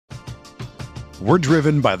We're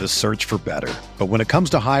driven by the search for better. But when it comes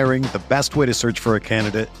to hiring, the best way to search for a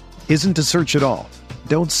candidate isn't to search at all.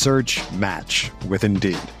 Don't search, match with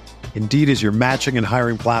Indeed. Indeed is your matching and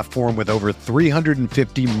hiring platform with over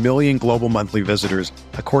 350 million global monthly visitors,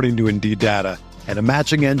 according to Indeed data, and a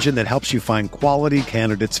matching engine that helps you find quality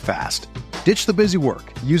candidates fast. Ditch the busy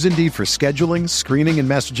work. Use Indeed for scheduling, screening, and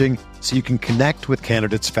messaging so you can connect with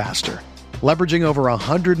candidates faster. Leveraging over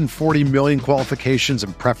 140 million qualifications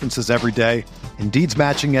and preferences every day, Indeed's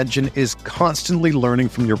matching engine is constantly learning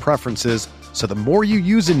from your preferences, so the more you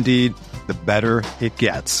use Indeed, the better it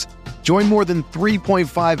gets. Join more than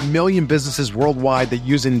 3.5 million businesses worldwide that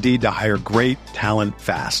use Indeed to hire great talent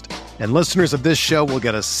fast. And listeners of this show will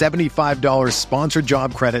get a $75 sponsored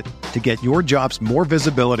job credit to get your jobs more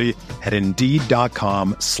visibility at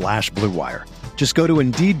Indeed.com/Blue Wire. Just go to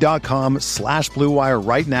Indeed.com/Blue Wire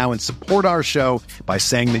right now and support our show by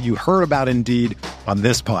saying that you heard about Indeed on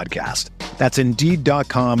this podcast. That's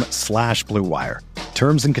Indeed.com/Blue Wire.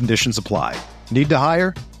 Terms and conditions apply. Need to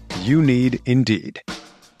hire? You need Indeed.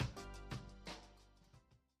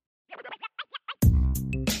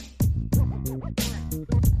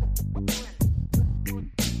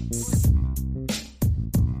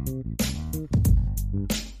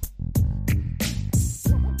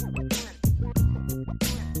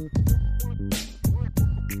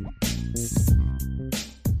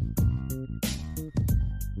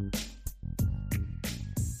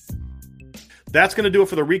 That's going to do it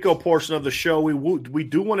for the Rico portion of the show. We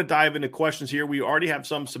do want to dive into questions here. We already have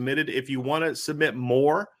some submitted. If you want to submit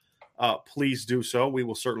more, please do so. We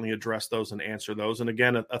will certainly address those and answer those. And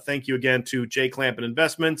again, a thank you again to Jay Clampin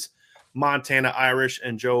Investments, Montana Irish,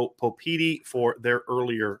 and Joe Popiti for their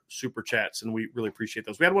earlier super chats, and we really appreciate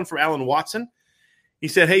those. We had one from Alan Watson. He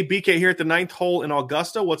said, "Hey, BK here at the 9th hole in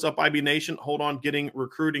Augusta. What's up, IB Nation? Hold on, getting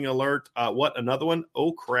recruiting alert. What, another one?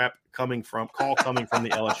 Oh, crap, coming from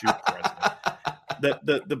the LSU president."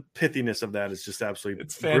 The pithiness of that is just absolutely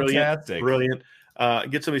brilliant.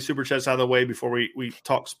 Get some of these super chats out of the way before we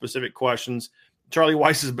talk specific questions. Charlie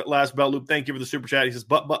Weiss's last belt loop. Thank you for the super chat. He says,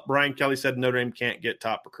 but Brian Kelly said Notre Dame can't get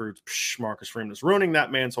top recruits. Psh, Marcus Freeman is ruining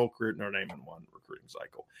that man's whole career at Notre Dame in one recruiting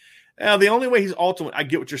cycle. The only way he's ultimate, I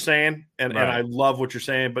get what you're saying, and I love what you're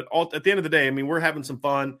saying, but at the end of the day, I mean, we're having some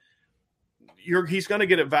fun. He's going to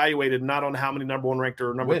get evaluated not on how many number one ranked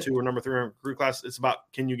or number two or number three recruit class. It's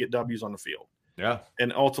about, can you get W's on the field? Yeah.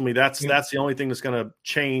 And ultimately, that's the only thing that's going to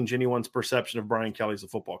change anyone's perception of Brian Kelly as a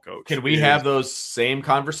football coach. Can we have those same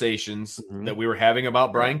conversations that we were having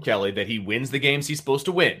about Brian Kelly, that he wins the games he's supposed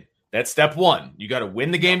to win? That's step one. You got to win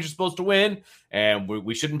the games you're supposed to win, and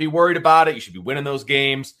we shouldn't be worried about it. You should be winning those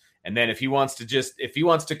games. And then if he wants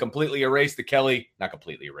to completely erase the Kelly, not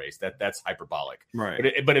completely erase, that's hyperbolic.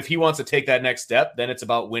 Right. But if he wants to take that next step, then it's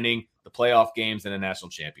about winning the playoff games and a national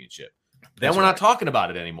championship. Then we're not talking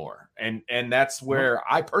about it anymore. And that's where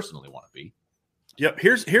I personally want to be. Yep.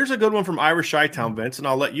 Here's a good one from Irish Chi-Town, Vince, and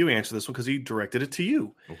I'll let you answer this one because he directed it to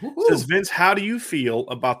you. It says, Vince, how do you feel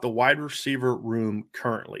about the wide receiver room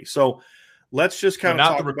currently? So let's just kind of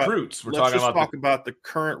talk about the recruits. Talk about the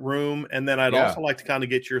current room, and then I'd also like to kind of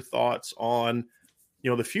get your thoughts on,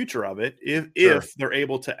 the future of it if they're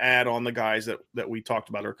able to add on the guys that we talked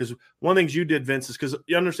about. Because one of the things you did, Vince, is because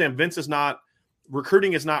you understand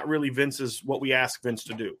recruiting is not really Vince's what we ask Vince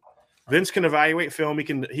to do. Vince can evaluate film, he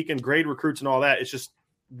can grade recruits and all that. It's just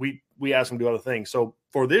we ask him to do other things. So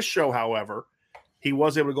for this show, however, he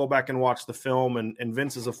was able to go back and watch the film, and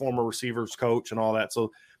Vince is a former receivers coach and all that.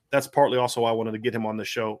 So that's partly also why I wanted to get him on the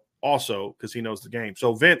show also, because he knows the game.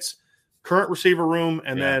 So Vince, current receiver room,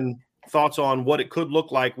 and then thoughts on what it could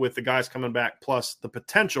look like with the guys coming back, plus the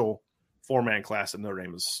potential four-man class that Notre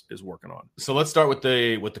Dame is working on. So let's start with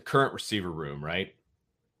the current receiver room, right?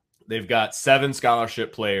 They've got 7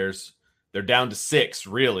 scholarship players. They're down to 6,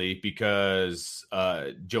 really, because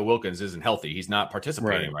Joe Wilkins isn't healthy. He's not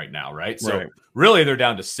participating right now, right? So really they're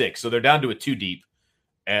down to 6. So they're down to a 2 deep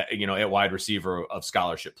at wide receiver of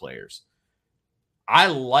scholarship players. I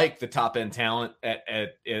like the top end talent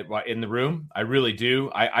in the room. I really do.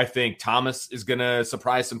 I think Thomas is going to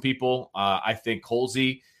surprise some people. I think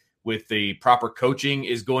Colsey, with the proper coaching,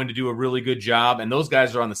 is going to do a really good job. And those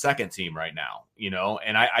guys are on the second team right now,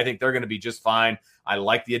 and I think they're going to be just fine. I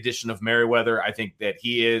like the addition of Merriweather. I think that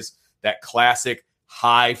he is that classic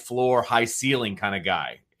high floor, high ceiling kind of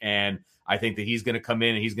guy. And I think that he's going to come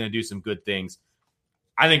in and he's going to do some good things.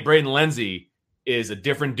 I think Braden Lenzy is a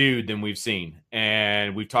different dude than we've seen.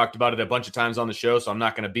 And we've talked about it a bunch of times on the show, so I'm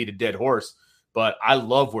not going to beat a dead horse. But I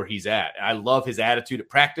love where he's at. I love his attitude at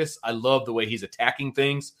practice. I love the way he's attacking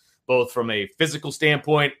things, both from a physical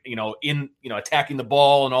standpoint, attacking the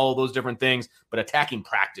ball and all of those different things, but attacking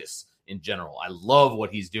practice in general. I love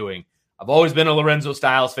what he's doing. I've always been a Lorenzo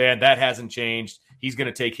Styles fan. That hasn't changed. He's going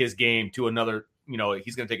to take his game to another,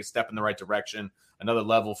 he's going to take a step in the right direction, another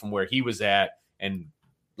level from where he was at. And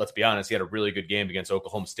let's be honest, he had a really good game against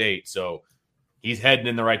Oklahoma State. So he's heading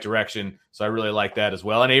in the right direction. So I really like that as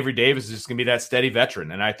well. And Avery Davis is just going to be that steady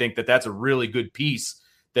veteran. And I think that that's a really good piece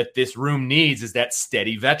that this room needs, is that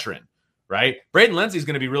steady veteran, right? Braden Lindsey is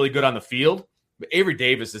going to be really good on the field, but Avery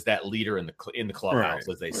Davis is that leader in the clubhouse,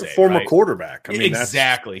 as they say. Former quarterback. I mean,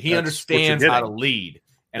 exactly. He understands how to lead.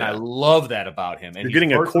 And I love that about him. And you're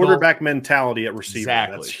getting a quarterback mentality at receiver.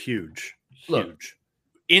 Exactly. That's huge. Look,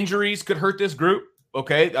 injuries could hurt this group.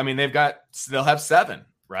 Okay. I mean, they'll have 7,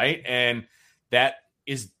 right? And that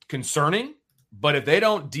is concerning. But if they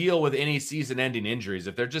don't deal with any season-ending injuries,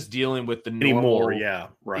 if they're just dealing with the normal,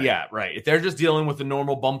 if they're just dealing with the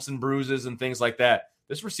normal bumps and bruises and things like that,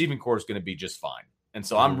 this receiving core is going to be just fine. And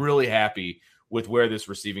so I'm really happy with where this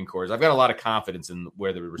receiving core is. I've got a lot of confidence in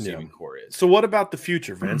where the receiving core is. So what about the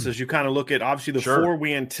future, Vince? As you kind of look at, obviously, the 4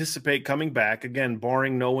 we anticipate coming back, again,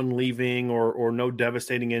 barring no one leaving or no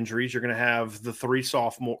devastating injuries, you're going to have the 3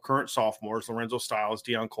 current sophomores, Lorenzo Styles,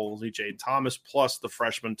 Deion Coley, Jade Thomas, plus the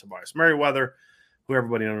freshman Tobias Merriweather, who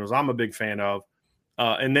everybody knows I'm a big fan of.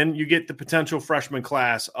 And then you get the potential freshman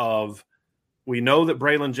class of, we know that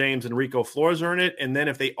Braylon James and Rico Flores are in it. And then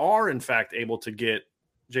if they are, in fact, able to get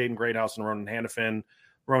Jaden Greathouse and Ronan Hannafin,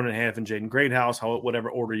 Jaden Greathouse, whatever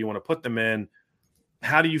order you want to put them in,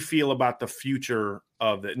 how do you feel about the future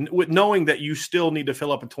of it? With knowing that you still need to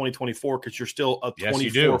fill up in 2024 because you're still a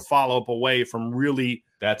 24 follow-up away from really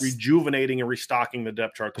rejuvenating and restocking the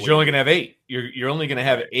depth chart. You're only going to have 8. You're only going to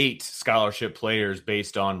have 8 scholarship players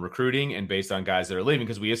based on recruiting and based on guys that are leaving,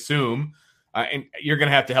 because we assume and you're going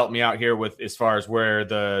to have to help me out here with as far as where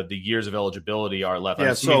the years of eligibility are left.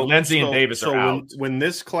 Yeah, so Lindsey and Davis are out. When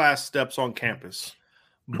this class steps on campus,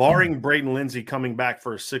 barring Braden Lindsey coming back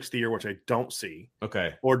for a 6th year, which I don't see,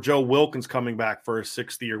 or Joe Wilkins coming back for a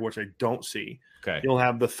 6th year, which I don't see, you'll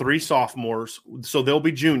have the 3 sophomores, so they'll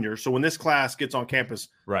be juniors. So when this class gets on campus,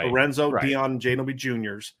 Lorenzo, Deion, and Jaden will be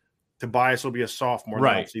juniors. Tobias will be a sophomore. And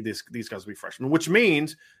obviously these guys will be freshmen, which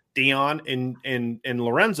means Deion and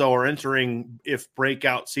Lorenzo are entering, if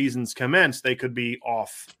breakout seasons commence, they could be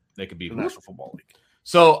off. They could be the National Football League.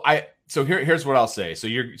 So here's what I'll say. So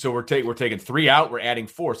we're taking 3 out, we're adding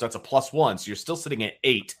 4, so that's a +1. So you're still sitting at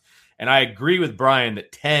 8. And I agree with Brian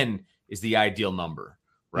that 10 is the ideal number,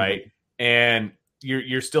 right? And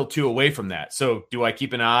you're still 2 away from that. So do I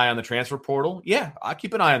keep an eye on the transfer portal? Yeah, I'll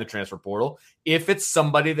keep an eye on the transfer portal if it's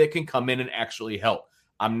somebody that can come in and actually help.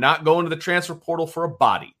 I'm not going to the transfer portal for a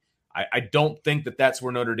body. I don't think that that's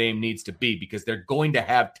where Notre Dame needs to be, because they're going to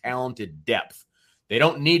have talented depth. They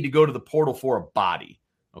don't need to go to the portal for a body.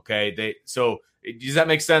 Okay. So does that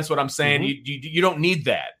make sense what I'm saying? You don't need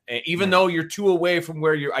that. Even though you're 2 away from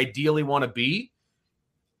where you ideally want to be,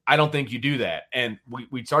 I don't think you do that. And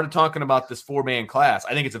we started talking about this 4-man class.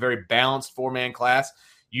 I think it's a very balanced 4-man class.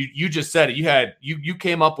 You just said it. You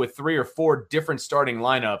came up with 3 or 4 different starting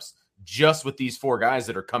lineups just with these 4 guys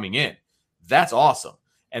that are coming in. That's awesome.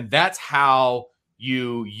 And that's how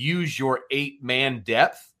you use your 8-man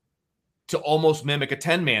depth to almost mimic a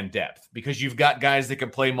 10-man depth, because you've got guys that can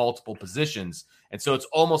play multiple positions. And so it's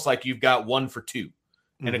almost like you've got 1 for 2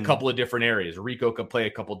 in a couple of different areas. Rico could play a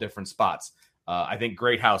couple different spots. I think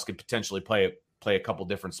Greathouse could potentially play a couple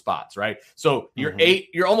different spots, right? So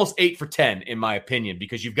you're almost 8 for 10, in my opinion,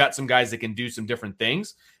 because you've got some guys that can do some different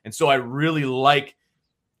things. And so I really like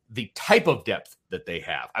the type of depth that they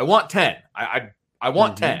have. I want 10. I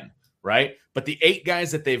want 10, right? But the 8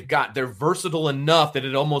 guys that they've got, they're versatile enough that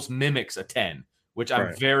it almost mimics a 10, which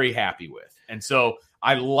I'm very happy with. And so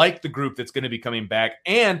I like the group that's going to be coming back.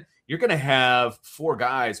 And you're going to have 4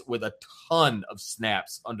 guys with a ton of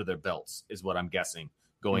snaps under their belts, is what I'm guessing,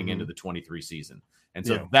 going into the 23 season. And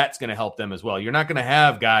so that's going to help them as well. You're not going to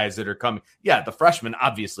have guys that are coming. Yeah, the freshmen,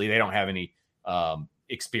 obviously, they don't have any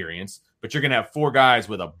experience, but you're going to have 4 guys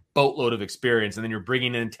with a boatload of experience, and then you're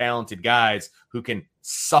bringing in talented guys who can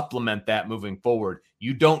supplement that moving forward.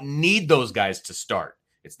 You don't need those guys to start.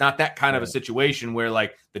 It's not that kind of a situation where,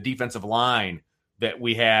 like, the defensive line that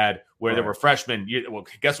we had where there were freshmen. Well,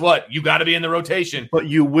 guess what? You got to be in the rotation. But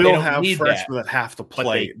you will have freshmen that have to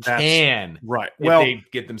play. But they can. Right. If they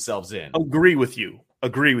get themselves in. Agree with you.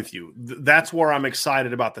 That's where I'm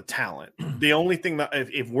excited about the talent. The only thing that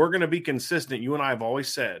if we're going to be consistent, you and I have always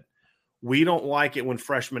said, we don't like it when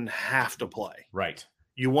freshmen have to play. Right.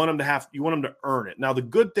 You want them to earn it. Now, the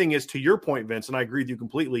good thing is, to your point, Vince, and I agree with you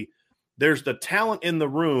completely, there's the talent in the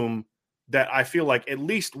room that I feel like at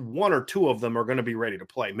least 1 or 2 of them are going to be ready to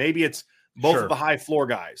play. Maybe it's both of the high floor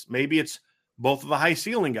guys. Maybe it's both of the high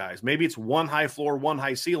ceiling guys. Maybe it's one high floor, one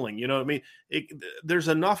high ceiling. You know what I mean? There's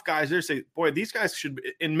enough guys there to say, boy, these guys should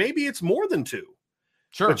be, and maybe it's more than two.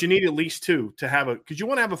 Sure. But you need at least two to have because you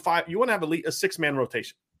want to have at least a 6-man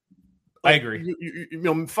rotation. I agree.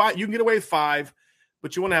 Five, you can get away with 5,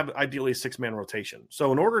 but you want to have ideally a 6-man rotation.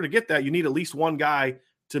 So in order to get that, you need at least one guy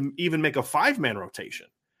to even make a 5-man rotation.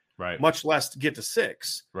 Right. Much less to get to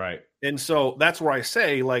 6. Right. And so that's where I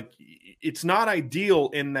say, like, it's not ideal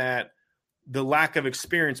in that the lack of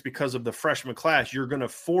experience because of the freshman class, you're going to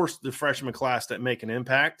force the freshman class to make an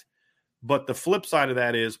impact. But the flip side of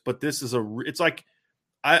that is, it's like,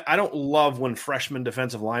 I don't love when freshman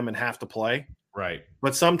defensive linemen have to play. Right.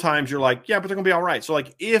 But sometimes you're like, yeah, but they're going to be all right. So,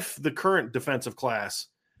 like, if the current defensive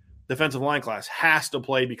line class has to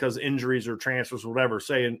play because injuries or transfers or whatever,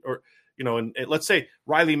 and let's say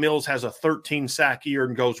Riley Mills has a 13 sack year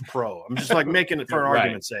and goes pro. I'm just like making it for an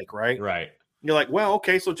argument's sake, right? Right. You're like, well,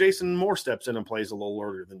 okay, so Jason Moore steps in and plays a little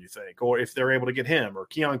earlier than you think. Or if they're able to get him, or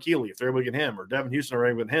Keon Keeley, if they're able to get him, or Devin Houston are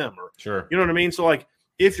able to get him, or sure. You know what I mean? So, like,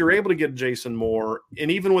 if you're able to get Jason Moore,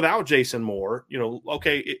 and even without Jason Moore,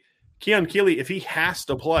 Keon Keeley, if he has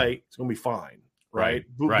to play, it's going to be fine, right?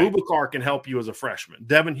 Boubacar can help you as a freshman.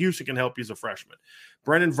 Devin Houston can help you as a freshman.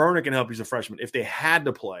 Brendan Vernon can help you as a freshman. If they had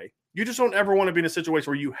to play, you just don't ever want to be in a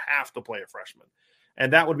situation where you have to play a freshman.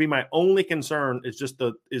 And that would be my only concern is just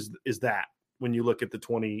is that when you look at the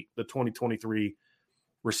 2023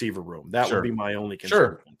 receiver room. That would be my only concern.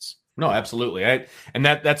 Sure. No, absolutely. And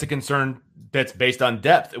that's a concern that's based on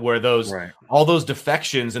depth, where all those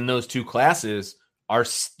defections in those two classes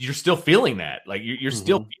you're still feeling that. Like you're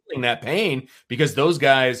still feeling that pain because those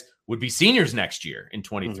guys would be seniors next year in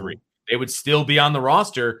 23. They would still be on the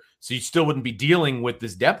roster, so you still wouldn't be dealing with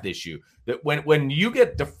this depth issue. That when you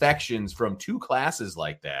get defections from two classes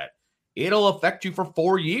like that, it'll affect you for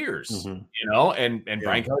 4 years, and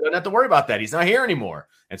Brian Kelly doesn't have to worry about that. He's not here anymore.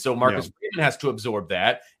 And so Marcus Freeman has to absorb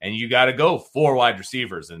that, and you got to go 4 wide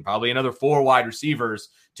receivers and probably another 4 wide receivers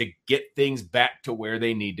to get things back to where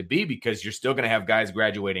they need to be, because you're still going to have guys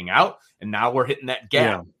graduating out, and now we're hitting that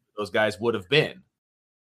gap those guys would have been.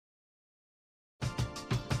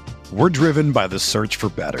 We're driven by the search for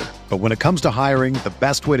better. But when it comes to hiring, the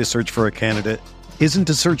best way to search for a candidate isn't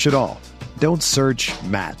to search at all. Don't search,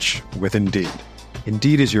 match with Indeed.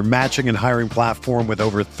 Indeed is your matching and hiring platform with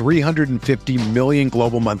over 350 million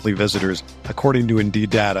global monthly visitors, according to Indeed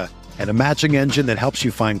data, and a matching engine that helps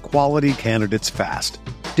you find quality candidates fast.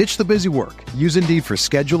 Ditch the busy work. Use Indeed for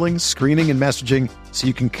scheduling, screening, and messaging so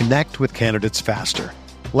you can connect with candidates faster.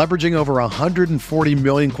 Leveraging over 140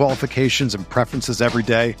 million qualifications and preferences every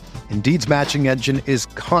day, Indeed's matching engine is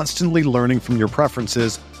constantly learning from your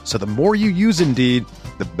preferences, so the more you use Indeed,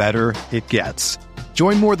 the better it gets.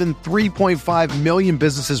 Join more than 3.5 million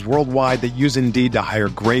businesses worldwide that use Indeed to hire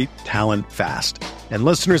great talent fast. And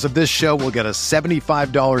listeners of this show will get a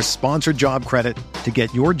 $75 sponsored job credit to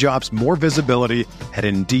get your jobs more visibility at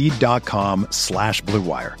Indeed.com/Blue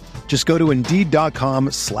Wire. Just go to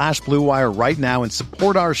Indeed.com/Blue Wire right now and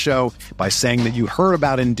support our show by saying that you heard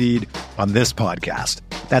about Indeed on this podcast.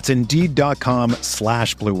 That's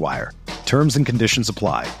Indeed.com/Blue Wire. Terms and conditions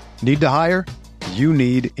apply. Need to hire? You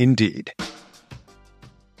need Indeed.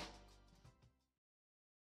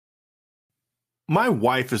 My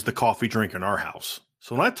wife is the coffee drinker in our house.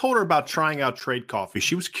 So when I told her about trying out Trade Coffee,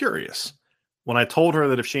 she was curious. When I told her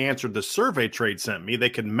that if she answered the survey Trade sent me, they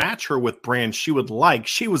could match her with brands she would like,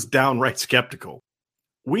 she was downright skeptical.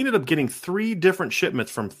 We ended up getting 3 different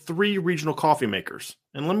shipments from 3 regional coffee makers.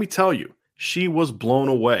 And let me tell you, she was blown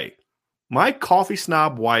away. My coffee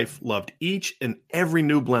snob wife loved each and every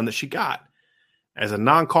new blend that she got. As a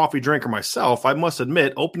non-coffee drinker myself, I must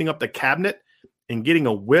admit, opening up the cabinet and getting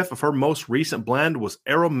a whiff of her most recent blend was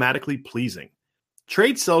aromatically pleasing.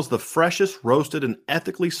 Trade sells the freshest roasted and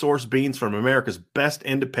ethically sourced beans from America's best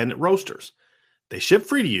independent roasters. They ship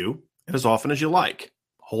free to you and as often as you like,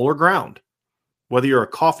 whole or ground. Whether you're a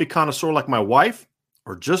coffee connoisseur like my wife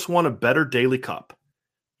or just want a better daily cup,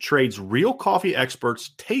 Trade's real coffee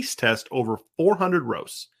experts taste test over 400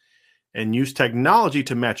 roasts and use technology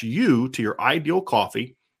to match you to your ideal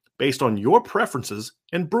coffee based on your preferences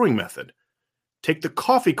and brewing method. Take the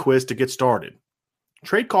coffee quiz to get started.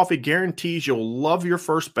 Trade Coffee guarantees you'll love your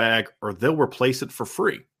first bag or they'll replace it for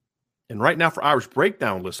free. And right now for Irish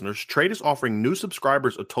Breakdown listeners, Trade is offering new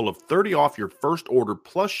subscribers a total of 30 off your first order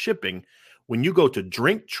plus shipping when you go to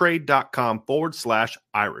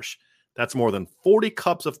drinktrade.com/Irish. That's more than 40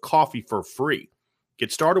 cups of coffee for free.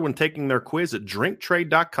 Get started when taking their quiz at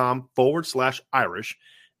drinktrade.com/Irish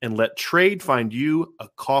and let Trade find you a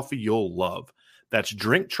coffee you'll love. That's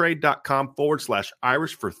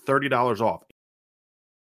drinktrade.com/Irish for $30 off.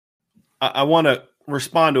 I want to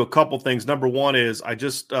respond to a couple things. Number one is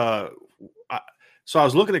so I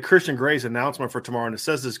was looking at Christian Gray's announcement for tomorrow, and it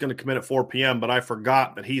says it's going to commit at 4 p.m., but I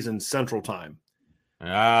forgot that he's in Central Time.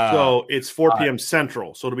 So it's 4 p.m.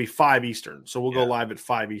 Central, so it'll be 5 Eastern. So we'll go live at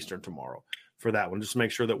 5 Eastern tomorrow for that one, just to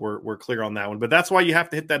make sure that we're clear on that one. But that's why you have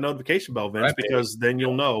to hit that notification bell, Vince, because then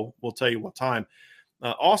you'll know. We'll tell you what time.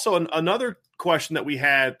 Also, another question that we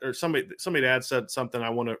had, or somebody had said something.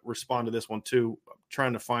 I want to respond to this one too. I'm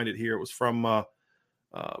trying to find it here. It was from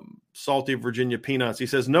Salty Virginia Peanuts. He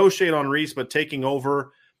says, no shade on Reese, but taking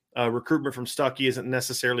over recruitment from Stuckey isn't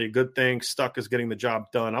necessarily a good thing. Stuck is getting the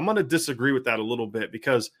job done. I'm going to disagree with that a little bit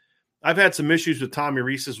because I've had some issues with Tommy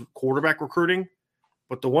Reese's quarterback recruiting,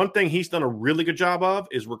 but the one thing he's done a really good job of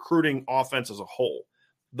is recruiting offense as a whole.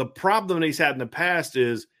 The problem that he's had in the past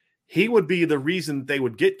is he would be the reason they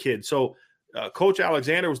would get kids. So Coach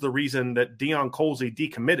Alexander was the reason that Deion Colsey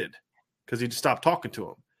decommitted because he just stopped talking to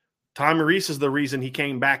him. Tommy Reese is the reason he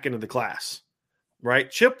came back into the class, right?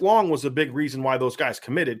 Chip Long was a big reason why those guys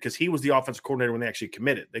committed because he was the offensive coordinator when they actually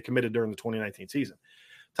committed. They committed during the 2019 season.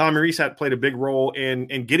 Tommy Reese had played a big role in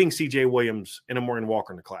getting C.J. Williams and Amorian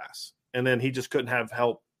Walker in the class. And then he just couldn't have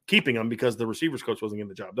help keeping them because the receivers coach wasn't getting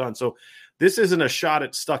the job done. So this isn't a shot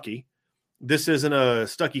at Stuckey. This isn't a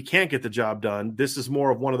Stuckey can't get the job done. This is more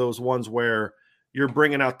of one of those ones where you're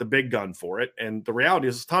bringing out the big gun for it. And the reality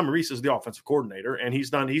is Tommy Reese is the offensive coordinator, and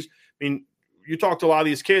you talk to a lot of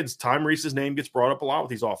these kids, Tommy Reese's name gets brought up a lot with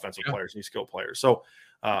these offensive players and these skill players. So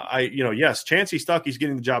yes, Chancey Stuckey's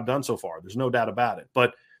getting the job done so far. There's no doubt about it.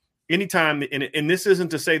 But anytime, and this isn't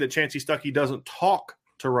to say that Chancey Stuckey doesn't talk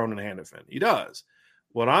to Ronan Hannafin. He does.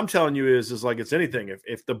 What I'm telling you is like it's anything.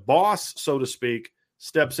 If the boss, so to speak,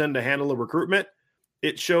 steps in to handle the recruitment,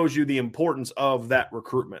 it shows you the importance of that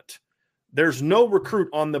recruitment. There's no recruit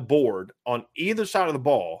on the board on either side of the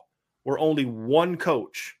ball where only one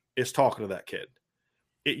coach is talking to that kid.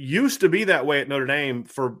 It used to be that way at Notre Dame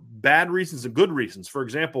for bad reasons and good reasons. For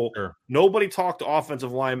example, nobody talked to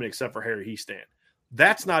offensive linemen except for Harry Heastand.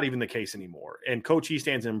 That's not even the case anymore. And Coach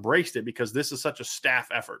Heastand's embraced it because this is such a staff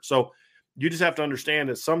effort. So you just have to understand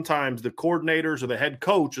that sometimes the coordinators or the head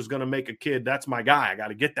coach is going to make a kid, that's my guy. I got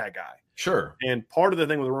to get that guy. Sure. And part of the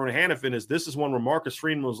thing with Ronan Hannafin is this is one where Marcus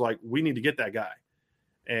Freeman was like, we need to get that guy.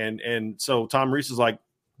 And so Tom Reese is like,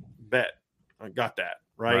 bet, I got that.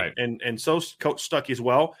 Right. And so Coach Stuckey as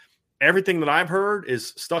well. Everything that I've heard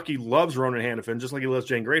is Stuckey loves Ronan Hannafin just like he loves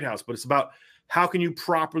Jane Greathouse, but it's about how can you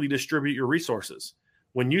properly distribute your resources?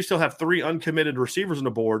 When you still have 3 uncommitted receivers on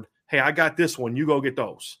the board, hey, I got this one, you go get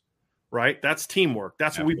those. Right? That's teamwork.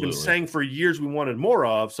 That's what we've been saying for years we wanted more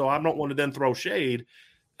of. So I don't want to then throw shade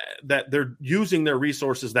that they're using their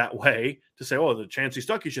resources that way to say, oh, the Chancey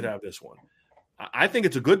Stuckey should have this one. I think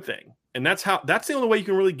it's a good thing. And that's the only way you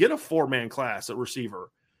can really get a 4-man class at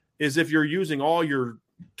receiver is if you're using all your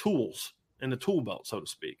tools in the tool belt, so to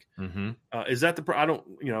speak. Mm-hmm. Is that I don't,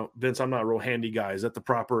 Vince, I'm not a real handy guy. Is that the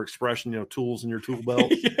proper expression, tools in your tool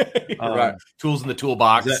belt? Right. Tools in the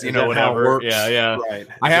toolbox, whatever. Yeah. Right.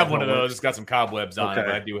 I have one of those. It's got some cobwebs on it,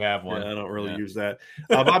 but I do have one. Yeah, I don't really use that.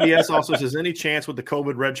 Bobby S. also says, any chance with the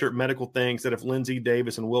COVID redshirt medical things that if Lindsey,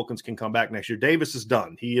 Davis, and Wilkins can come back next year? Davis is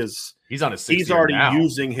done. He's on his 6th He's already now.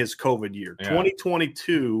 using his COVID year. Yeah.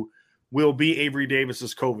 2022 will be Avery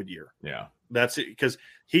Davis's COVID year. Yeah. That's it, because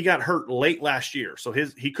he got hurt late last year. So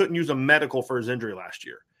he couldn't use a medical for his injury last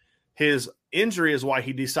year. His injury is why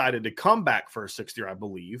he decided to come back for his 6th year, I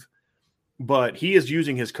believe. But he is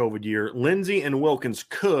using his COVID year. Lindsey and Wilkins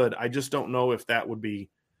could. I just don't know if that would be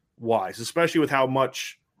wise, especially with how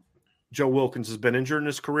much Joe Wilkins has been injured in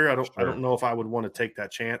his career. I don't know if I would want to take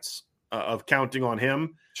that chance of counting on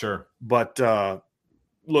him. Sure. But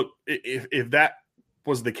look, if that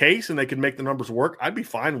was the case and they could make the numbers work, I'd be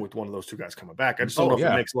fine with one of those 2 guys coming back. I just don't know if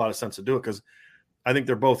it makes a lot of sense to do it because I think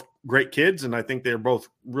they're both great kids and I think they're both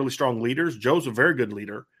really strong leaders. Joe's a very good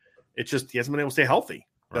leader. It's just he hasn't been able to stay healthy.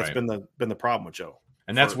 That's been the problem with Joe.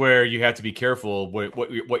 And that's where you have to be careful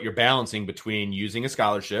what you're balancing between using a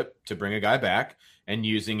scholarship to bring a guy back and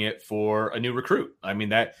using it for a new recruit. I mean,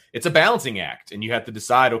 that it's a balancing act and you have to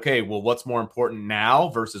decide, okay, well, what's more important now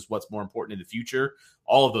versus what's more important in the future,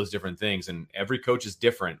 all of those different things. And every coach is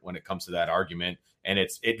different when it comes to that argument. And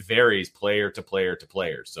it varies player to player to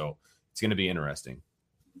player. So it's going to be interesting.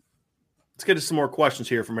 Let's get to some more questions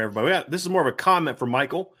here from everybody. This is more of a comment from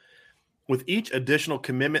Michael. With each additional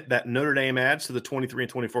commitment that Notre Dame adds to the 23 and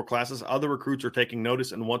 24 classes, other recruits are taking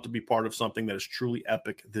notice and want to be part of something that is truly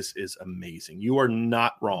epic. This is amazing. You are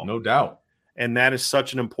not wrong. No doubt. And that is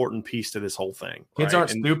such an important piece to this whole thing. Kids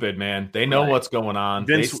aren't stupid, man. They know what's going on.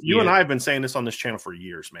 Vince, you and I have been saying this on this channel for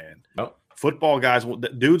years, man. Nope. football guys,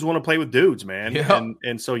 dudes want to play with dudes, man. Yeah.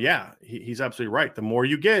 And so, yeah, he's absolutely right. The more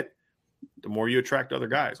you get, the more you attract other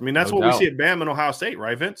guys. I mean, that's No what doubt. we see at Bama and Ohio State,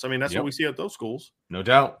 right, Vince? I mean, that's Yep. what we see at those schools. No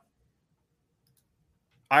doubt.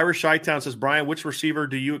 Irish Shytown says, Brian, which receiver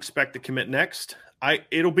do you expect to commit next?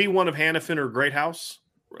 It'll be one of Hannafin or Greathouse.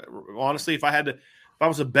 Honestly, if I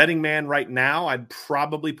was a betting man right now, I'd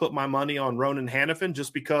probably put my money on Ronan Hannafin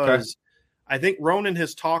just because I think Ronan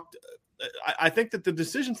has talked. I think that the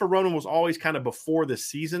decision for Ronan was always kind of before the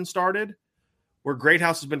season started, where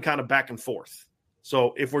Greathouse has been kind of back and forth.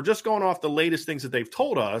 So if we're just going off the latest things that they've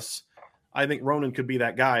told us, I think Ronan could be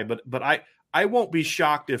that guy. But I won't be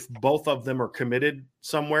shocked if both of them are committed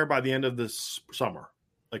somewhere by the end of this summer,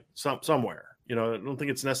 like somewhere. I don't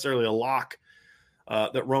think it's necessarily a lock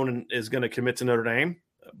that Ronan is going to commit to Notre Dame,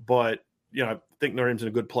 but I think Notre Dame's in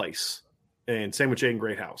a good place. And same with Jaden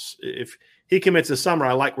Greathouse. If he commits this summer,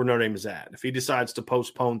 I like where Notre Dame is at. If he decides to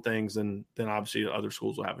postpone things, then obviously other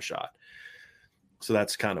schools will have a shot. So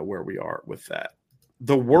that's kind of where we are with that.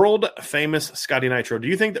 The world famous Scotty Nitro. Do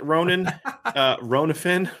you think that Ronan,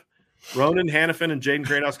 Hannafin, and Jaden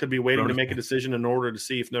Greathouse could be waiting to make a decision in order to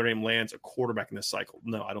see if Notre Dame lands a quarterback in this cycle?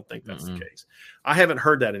 No, I don't think that's the case. I haven't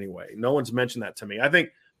heard that anyway. No one's mentioned that to me. I think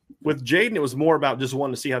with Jaden, it was more about just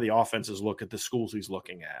wanting to see how the offenses look at the schools he's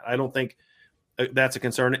looking at. I don't think that's a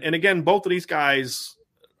concern. And again, both of these guys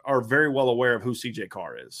are very well aware of who CJ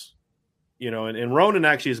Carr is. And Ronan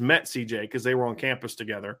actually has met CJ because they were on campus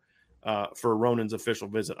together for Ronan's official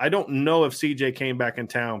visit. I don't know if CJ came back in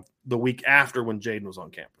town the week after when Jaden was on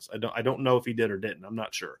campus. I don't know if he did or didn't. I'm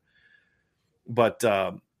not sure. But,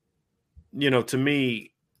 to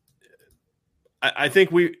me, I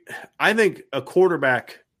think a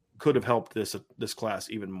quarterback could have helped this class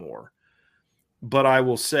even more. But I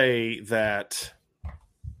will say that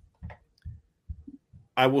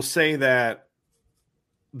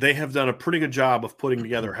they have done a pretty good job of putting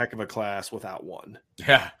together a heck of a class without one.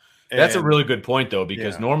 Yeah. That's a really good point, though,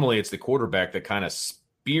 because normally it's the quarterback that kind of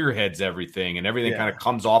spearheads everything and everything kind of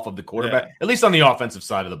comes off of the quarterback, at least on the offensive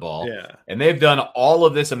side of the ball. Yeah. And they've done all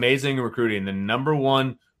of this amazing recruiting, the number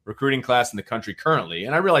one recruiting class in the country currently.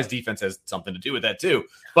 And I realize defense has something to do with that, too.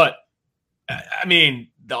 But, I mean,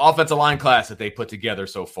 the offensive line class that they put together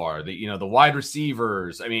so far, the wide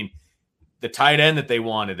receivers, I mean, the tight end that they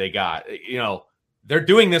wanted, they got, they're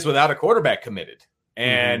doing this without a quarterback committed.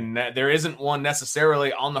 And there isn't one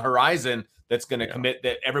necessarily on the horizon that's going to commit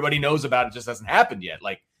that everybody knows about. It just hasn't happened yet.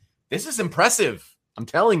 Like, this is impressive. I'm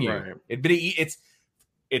telling you,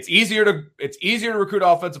 it's easier to recruit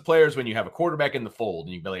offensive players when you have a quarterback in the fold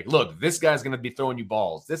and you can be like, look, this guy's going to be throwing you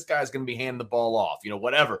balls. This guy's going to be handing the ball off,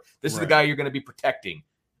 whatever. This is the guy you're going to be protecting.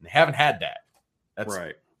 And they haven't had that.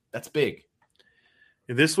 That's big.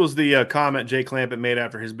 This was the comment Jay Clampett made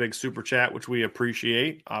after his big super chat, which we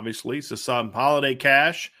appreciate, obviously. So some holiday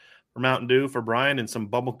cash for Mountain Dew for Brian and some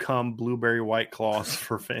bubblegum blueberry white claws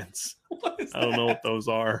for Vince. I don't know what those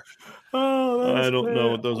are. I don't know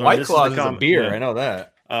what those are. White Claws is a beer. I know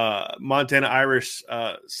that. Montana Irish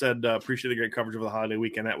said, appreciate the great coverage over the holiday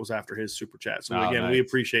weekend. That was after his super chat. So, again, we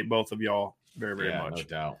appreciate both of y'all very, very much. No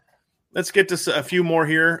doubt. Let's get to a few more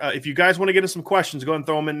here. If you guys want to get us some questions, go ahead and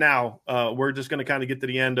throw them in now. We're just going to kind of get to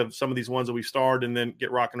the end of some of these ones that we've starred and then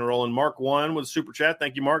get rocking and rolling. Mark 1 with super chat.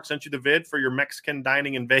 Thank you, Mark. Sent you the vid for your Mexican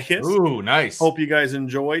dining in Vegas. Ooh, nice. Hope you guys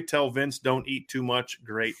enjoy. Tell Vince don't eat too much.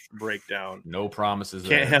 Great breakdown. No promises.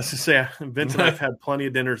 Has to say, Vince and I've had plenty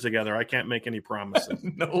of dinners together. I can't make any promises.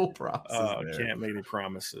 No promises. Can't make any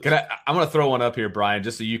promises. I'm going to throw one up here, Brian,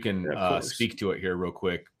 just so you can speak to it here real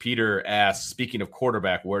quick. Peter asks, speaking of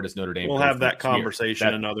quarterback, where does Notre Dame We'll go have that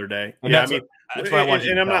conversation another day. That's what I want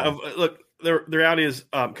you to I'm not look. The reality is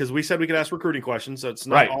because we said we could ask recruiting questions, so it's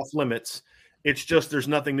not off limits. It's just there's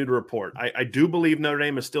nothing new to report. I do believe Notre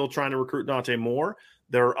Dame is still trying to recruit Dante Moore.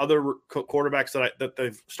 There are other quarterbacks that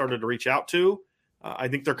they've started to reach out to. I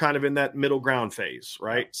think they're kind of in that middle ground phase,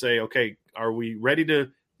 right? Say, okay, are we ready to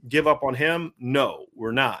give up on him? No,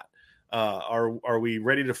 we're not. Are we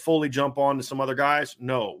ready to fully jump on to some other guys?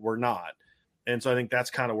 No, we're not. And so I think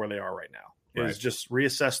that's kind of where they are right now. Is just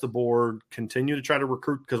reassess the board, continue to try to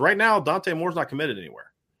recruit. Because right now, Dante Moore's not committed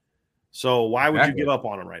anywhere. So why would you give up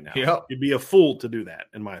on him right now? Yep. You'd be a fool to do that,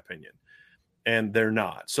 in my opinion. And they're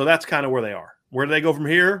not. So that's kind of where they are. Where do they go from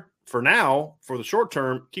here? For now, for the short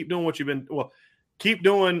term, keep doing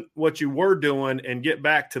what you were doing and get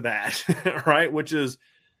back to that, right? Which is,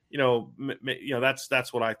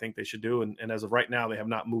 that's what I think they should do. And as of right now, they have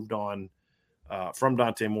not moved on from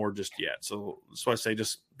Dante Moore just yet. So that's why I say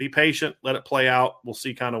just be patient, let it play out. We'll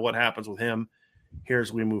see kind of what happens with him here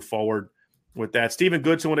as we move forward. with that. Stephen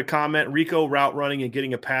Goodson with a comment, Rico route running and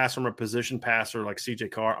getting a pass from a position passer like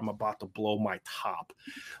CJ Carr, I'm about to blow my top.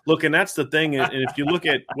 Look, and that's the thing. And if you look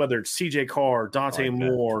at whether it's CJ Carr, Dante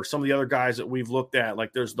Moore, some of the other guys that we've looked at,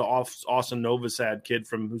 like there's the Austin Novosad kid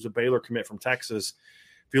who's a Baylor commit from Texas.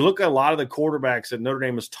 If you look at a lot of the quarterbacks that Notre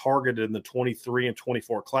Dame has targeted in the 23 and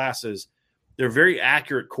 24 classes, they're very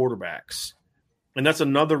accurate quarterbacks. And that's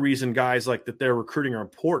another reason guys like that they're recruiting are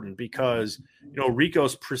important because,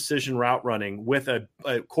 Rico's precision route running with a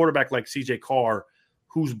quarterback like CJ Carr,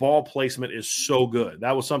 whose ball placement is so good.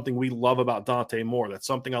 That was something we love about Dante Moore. That's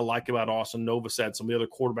something I like about Austin Novosad. Some of the other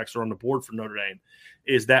quarterbacks are on the board for Notre Dame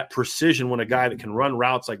is that precision when a guy that can run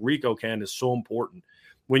routes like Rico can is so important.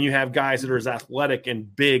 When you have guys that are as athletic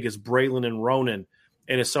and big as Braylon and Ronan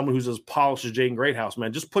and as someone who's as polished as Jaden Greathouse,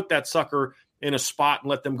 man, just put that sucker in a spot and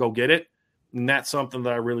let them go get it. And that's something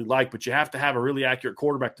that I really like. But you have to have a really accurate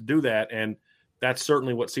quarterback to do that. And that's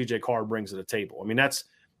certainly what CJ Carr brings to the table. I mean, that's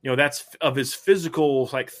of his physical,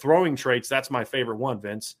 like throwing traits, that's my favorite one,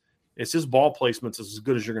 Vince. It's his ball placements is as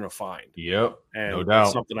good as you're going to find. Yep. And no doubt.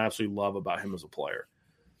 That's something I absolutely love about him as a player.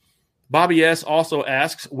 Bobby S. also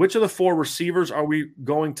asks, which of the 4 receivers are we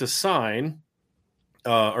going to sign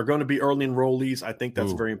are going to be early enrollees? I think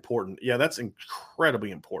that's very important. Yeah, that's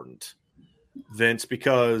incredibly important, Vince,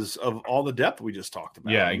 because of all the depth we just talked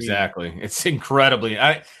about. Yeah, exactly. It's incredibly.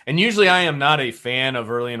 Usually I am not a fan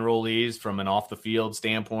of early enrollees from an off the field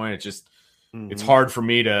standpoint. It's just it's hard for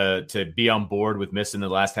me to be on board with missing the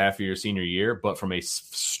last half of your senior year. But from a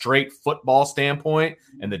straight football standpoint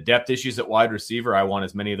and the depth issues at wide receiver, I want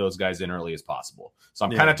as many of those guys in early as possible. So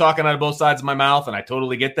I'm kind of talking out of both sides of my mouth, and I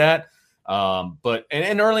totally get that. But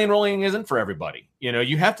early enrolling isn't for everybody.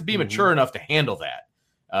 You have to be mature enough to handle that.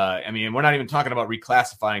 We're not even talking about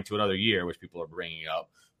reclassifying to another year, which people are bringing up.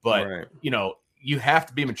 But, you have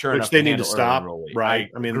to be mature enough they need to stop.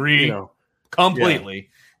 Right. I agree completely. Yeah.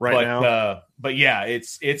 Right now. But yeah,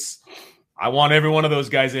 it's I want every one of those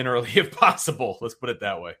guys in early if possible. Let's put it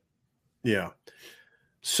that way. Yeah.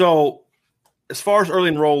 So as far as early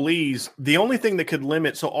enrollees, the only thing that could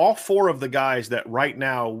limit, so all 4 of the guys that right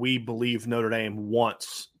now we believe Notre Dame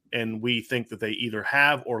wants and we think that they either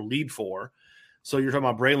have or lead for. So you're talking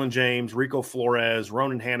about Braylon James, Rico Flores,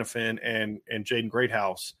 Ronan Hannafin, and Jaden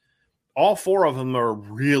Greathouse. All 4 of them are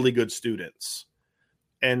really good students.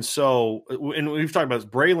 And so, and we've talked about this,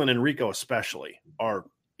 Braylon and Rico especially are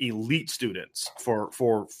elite students for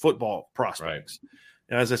football prospects. Right.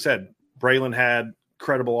 And as I said, Braylon had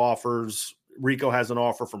credible offers. Rico has an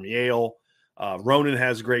offer from Yale. Ronan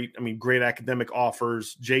has great academic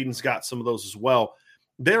offers. Jaden's got some of those as well.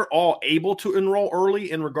 They're all able to enroll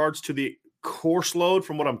early in regards to the course load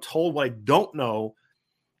from what I'm told. What I don't know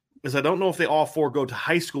is I don't know if they all 4 go to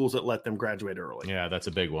high schools that let them graduate early. Yeah, that's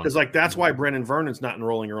a big one. Because that's why Brennan Vernon's not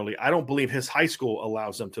enrolling early. I don't believe his high school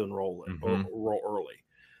allows them to enroll early.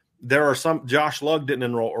 There are some. Josh Lugg didn't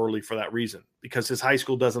enroll early for that reason because his high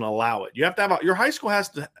school doesn't allow it. You have to have your high school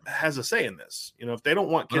has a say in this. If they don't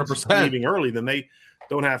want kids 100%. Leaving early, then they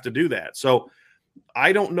don't have to do that. So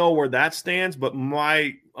I don't know where that stands, but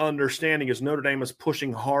my understanding is Notre Dame is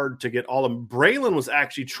pushing hard to get all of them. Braylon was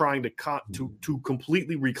actually trying to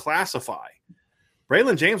completely reclassify.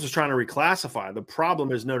 Braylon James was trying to reclassify. The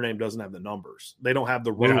problem is Notre Dame doesn't have the numbers. They don't have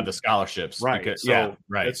the room. They don't have the scholarships. Right. That's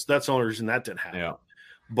the only reason that didn't happen. Yeah.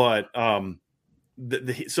 But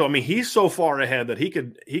he's so far ahead that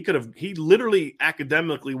he literally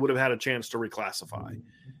academically would have had a chance to reclassify.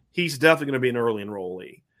 He's definitely going to be an early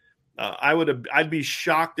enrollee. I'd be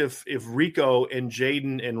shocked if Rico and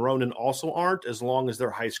Jaden and Ronan also aren't, as long as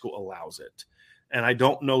their high school allows it. And I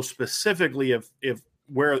don't know specifically if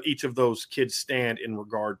where each of those kids stand in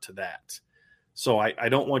regard to that. So I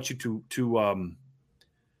don't want you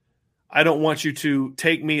to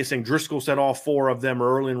take me as saying Driscoll said all 4 of them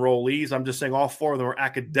are early enrollees. I'm just saying all 4 of them are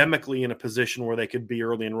academically in a position where they could be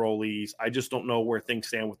early enrollees. I just don't know where things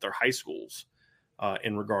stand with their high schools.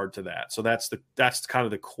 In regard to that. So that's kind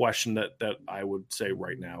of the question that I would say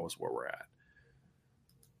right now is where we're at.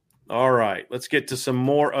 All right, let's get to some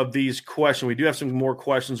more of these questions. We do have some more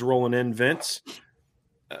questions rolling in, Vince.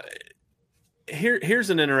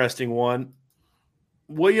 Here's an interesting one.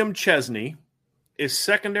 William Chesney, is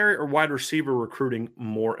secondary or wide receiver recruiting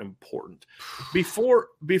more important? Before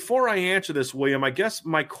I answer this, William, I guess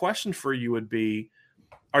my question for you would be,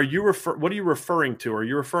 what are you referring to? Are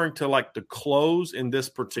you referring to like the close in this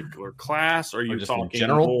particular class? Are you talking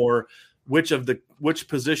more which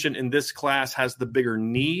position in this class has the bigger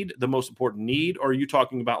need, the most important need? Or are you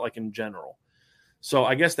talking about like in general? So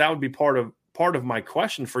I guess that would be part of my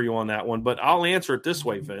question for you on that one, but I'll answer it this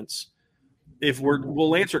way, Vince.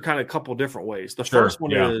 We'll answer kind of a couple different ways. The first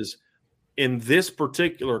one is in this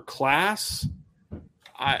particular class,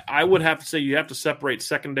 I would have to say you have to separate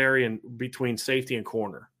secondary and between safety and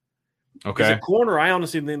corner. Okay. Because a corner, I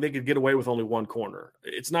honestly think they could get away with only one corner.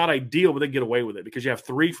 It's not ideal, but they get away with it because you have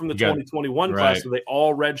 3 from the 2021 class, so they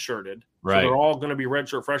all redshirted. Right. So they're all going to be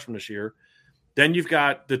redshirt freshmen this year. Then you've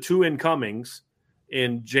got the 2 incomings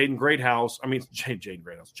in Jaden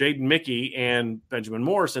Mickey and Benjamin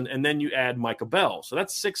Morrison, and then you add Micah Bell. So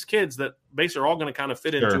that's 6 kids that basically are all going to kind of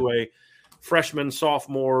fit into a freshman,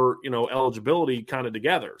 sophomore, eligibility kind of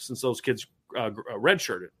together since those kids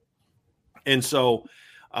redshirted. And so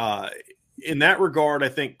in that regard, I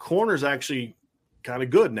think corner's actually kind of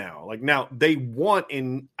good now. Like now they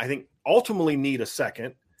I think ultimately need a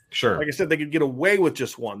second. Sure. Like I said, they could get away with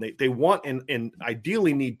just one. They want and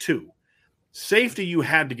ideally need 2. Safety, you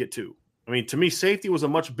had to get 2. I mean, to me, safety was a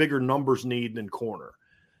much bigger numbers need than corner.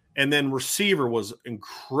 And then receiver was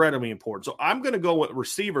incredibly important. So I'm going to go with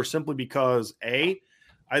receiver simply because, A,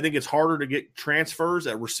 I think it's harder to get transfers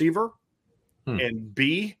at receiver, and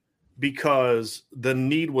B, because the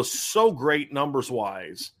need was so great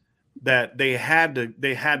numbers-wise that they had to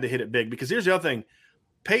hit it big. Because here's the other thing.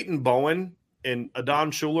 Peyton Bowen and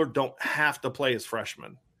Adon Schuler don't have to play as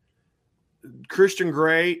freshmen. Christian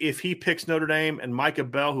Gray, if he picks Notre Dame, and Micah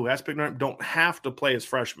Bell, who has picked Notre Dame, don't have to play as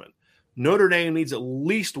freshmen. Notre Dame needs at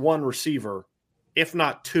least 1 receiver, if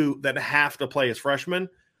not 2, that have to play as freshmen.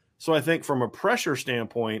 So I think from a pressure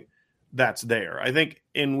standpoint, that's there. I think,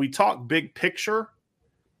 and we talk big picture,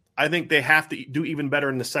 I think they have to do even better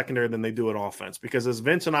in the secondary than they do in offense. Because as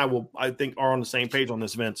Vince and I think are on the same page on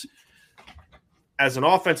this, Vince, as an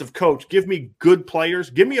offensive coach, give me good players.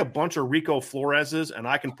 Give me a bunch of Rico Floreses, and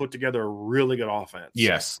I can put together a really good offense.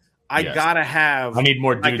 Yes. I need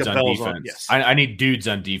more dudes on defense. Yes. I need dudes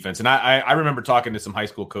on defense. And I remember talking to some high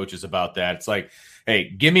school coaches about that. It's like, hey,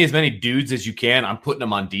 give me as many dudes as you can. I'm putting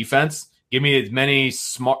them on defense. Give me as many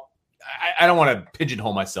smart – I don't want to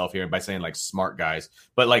pigeonhole myself here by saying like smart guys,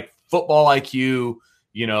 but like football IQ,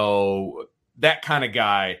 that kind of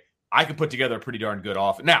guy, I could put together a pretty darn good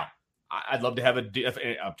offense. Now, I'd love to have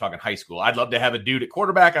I'm talking high school. I'd love to have a dude at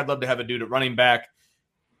quarterback. I'd love to have a dude at running back.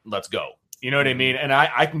 Let's go. You know what I mean? And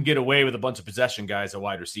I can get away with a bunch of possession guys at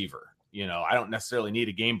wide receiver. I don't necessarily need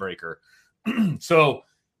a game breaker. So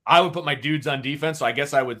I would put my dudes on defense. So I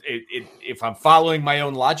guess I would, if I'm following my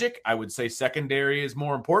own logic, I would say secondary is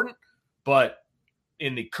more important. But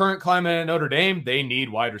in the current climate at Notre Dame, they need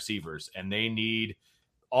wide receivers, and they need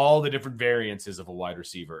all the different variances of a wide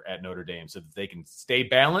receiver at Notre Dame so that they can stay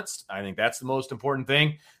balanced. I think that's the most important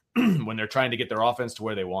thing when they're trying to get their offense to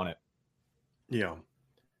where they want it. Yeah.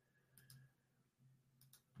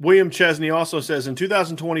 William Chesney also says, in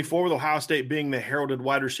 2024, with Ohio State being the heralded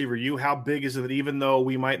wide receiver U, how big is it that even though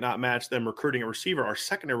we might not match them recruiting a receiver, our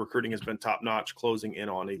secondary recruiting has been top-notch, closing in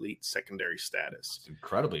on elite secondary status? It's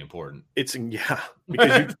incredibly important.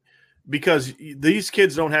 Because these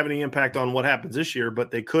kids don't have any impact on what happens this year, but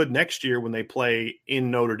they could next year when they play in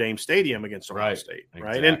Notre Dame Stadium against Ohio State,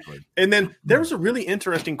 right? Exactly. And then there was a really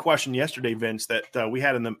interesting question yesterday, Vince, that we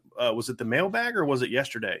had in the was it the mailbag or was it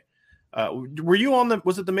yesterday? Were you on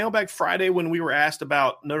was it the mailbag Friday when we were asked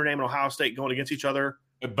about Notre Dame and Ohio State going against each other?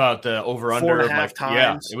 About the over-under 4.5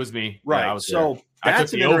 times? Yeah, it was me. Right. Yeah, I was so there.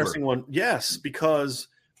 That's an interesting one. Yes, because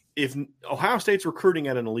if Ohio State's recruiting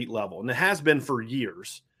at an elite level, and it has been for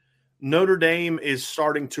years, Notre Dame is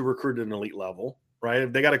starting to recruit at an elite level,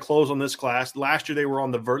 right? They got to close on this class. Last year they were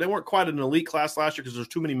on the verge. They weren't quite an elite class last year because there's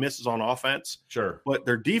too many misses on offense. Sure. But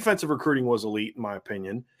their defensive recruiting was elite, in my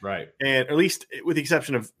opinion. Right. And at least with the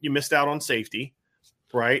exception of you missed out on safety,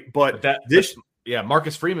 right? But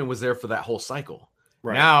Marcus Freeman was there for that whole cycle.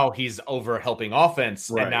 Right. Now he's over helping offense,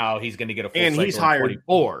 right. and now he's going to get a full and cycle. He's hired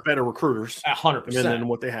 44. better recruiters 100% than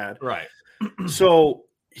what they had. Right. So,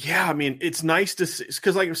 yeah, I mean, it's nice to see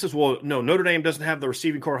because, like it says, well, no, Notre Dame doesn't have the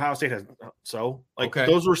receiving core Ohio State has. So,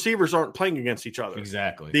 those receivers aren't playing against each other.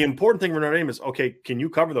 Exactly. The important thing for Notre Dame is, okay, can you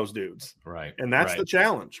cover those dudes? Right. And that's the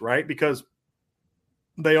challenge, right? Because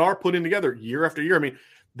they are putting together year after year. I mean,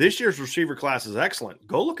 this year's receiver class is excellent.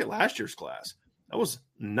 Go look at last year's class. That was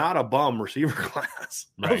not a bum receiver class.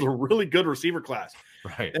 That was a really good receiver class.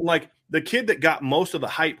 Right. And like the kid that got most of the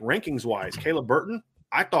hype rankings wise, Caleb Burton,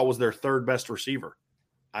 I thought was their third best receiver.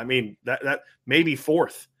 I mean, that maybe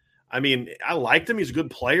fourth. I mean, I liked him. He's a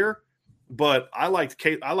good player, but I liked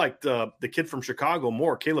the kid from Chicago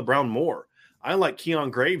more, Caleb Brown more. I like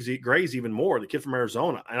Keon Graves even more, the kid from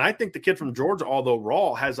Arizona. And I think the kid from Georgia, although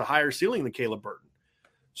raw, has a higher ceiling than Caleb Burton.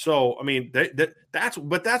 So, I mean, that's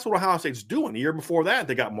what Ohio State's doing. The year before that,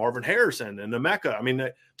 they got Marvin Harrison and Nemeka. I mean,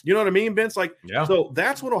 you know what I mean, Vince? Like, So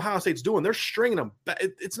that's what Ohio State's doing. They're stringing them.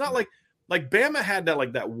 It's not like like Bama had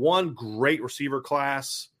that one great receiver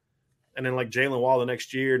class, and then like Jalen Wall the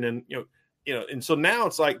next year, and then and so now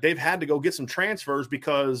it's like they've had to go get some transfers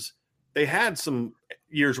because they had some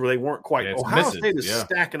years where they weren't quite. Ohio State is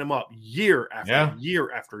stacking them up year after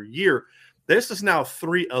year after year. This is now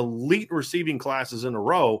 3 elite receiving classes in a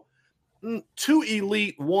row. 2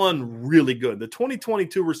 elite, 1 really good. The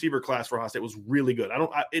 2022 receiver class for Ohio State was really good.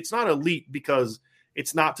 It's not elite because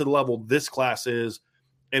it's not to the level this class is,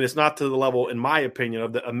 and it's not to the level, in my opinion,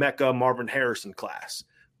 of the Emeka Marvin Harrison class,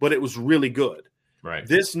 but it was really good. Right.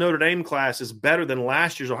 This Notre Dame class is better than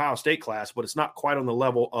last year's Ohio State class, but it's not quite on the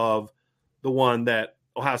level of the one that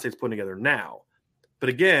Ohio State's putting together now. But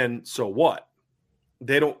again, so what?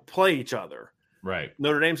 They don't play each other. Right.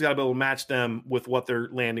 Notre Dame's got to be able to match them with what they're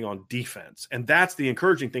landing on defense. And that's the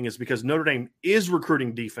encouraging thing, is because Notre Dame is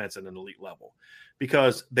recruiting defense at an elite level,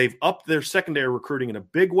 because they've upped their secondary recruiting in a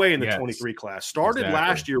big way in the 23 class. Started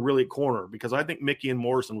last year really at corner, because I think Mickey and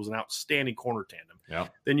Morrison was an outstanding corner tandem. Yeah.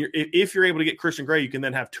 Then if you're able to get Christian Gray, you can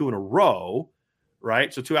then have 2 in a row,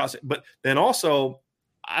 right? So 2 outside. But then also,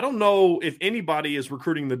 I don't know if anybody is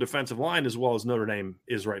recruiting the defensive line as well as Notre Dame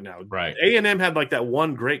is right now. Right. A&M had like that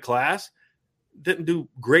one great class. Didn't do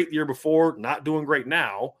great the year before, not doing great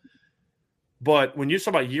now. But when you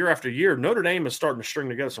talk about year after year, Notre Dame is starting to string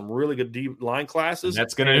together some really good D line classes. And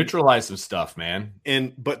that's going to neutralize some stuff, man.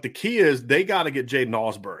 But the key is they got to get Jaden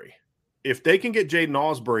Ausberry. If they can get Jaden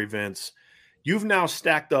Ausberry, Vince, you've now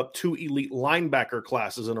stacked up 2 elite linebacker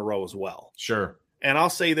classes in a row as well. Sure. And I'll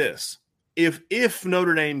say this. If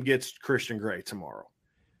Notre Dame gets Christian Gray tomorrow,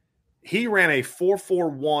 he ran a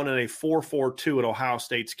 4.41 and a 4.42 at Ohio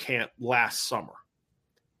State's camp last summer.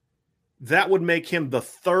 That would make him the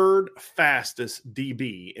 3rd fastest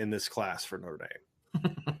DB in this class for Notre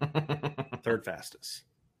Dame. 3rd fastest.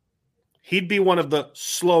 He'd be one of the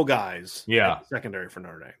slow guys at the secondary for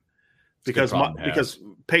Notre Dame. Because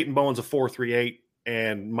Peyton Bowen's a 4.38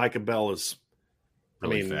 and Micah Bell is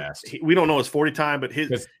really fast. We don't know his 40 time, but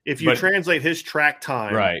if you translate his track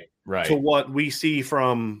time right to what we see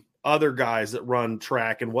from other guys that run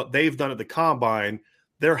track and what they've done at the combine,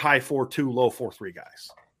 they're high 4.2, low 4.3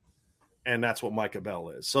 guys. And that's what Micah Bell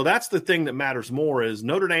is. So that's the thing that matters more, is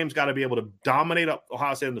Notre Dame's got to be able to dominate up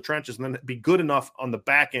Ohio State in the trenches and then be good enough on the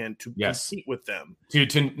back end to compete with them.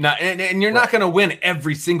 And you're not going to win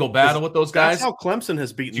every single battle with those guys. That's how Clemson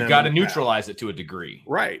has beaten them. You got to neutralize it to a degree.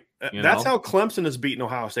 Right. That's how Clemson has beaten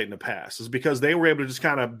Ohio State in the past, is because they were able to just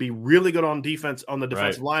kind of be really good on defense, on the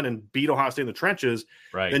defensive line, and beat Ohio State in the trenches.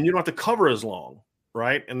 Right. Then you don't have to cover as long.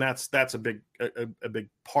 Right. And that's a big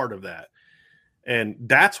part of that. And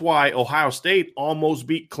that's why Ohio State almost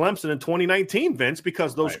beat Clemson in 2019, Vince,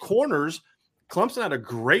 because those corners, Clemson had a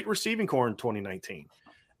great receiving core in 2019,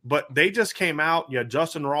 but they just came out. You had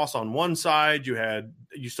Justin Ross on one side.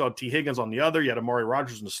 You saw T. Higgins on the other. You had Amari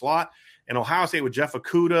Rodgers in the slot. And Ohio State with Jeff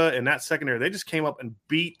Okudah and that secondary, they just came up and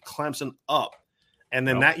beat Clemson up. And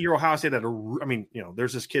then that year, Ohio State had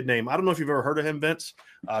there's this kid named, I don't know if you've ever heard of him, Vince,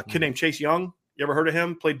 kid named Chase Young. You ever heard of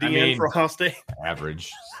him? Played DN for Ohio State.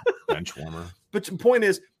 Average bench warmer. But the point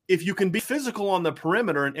is, if you can be physical on the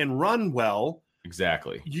perimeter and run well,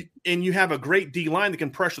 exactly, and you have a great D line that can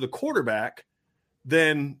pressure the quarterback,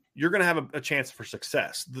 then you're going to have a chance for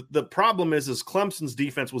success. The problem is Clemson's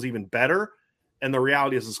defense was even better, and the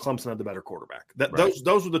reality is Clemson had the better quarterback.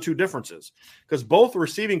 Those were the two differences, because both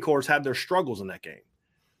receiving corps had their struggles in that game.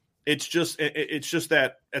 It's just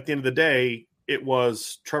that at the end of the day, it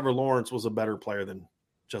was Trevor Lawrence was a better player than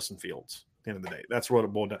Justin Fields. At the end of the day, that's what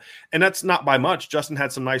it boiled down, and that's not by much. Justin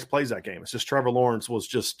had some nice plays that game. It's just Trevor Lawrence was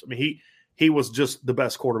just. I mean, he was just the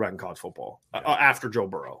best quarterback in college football after Joe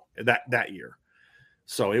Burrow that year.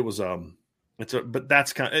 So it was it's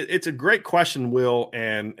a great question, Will,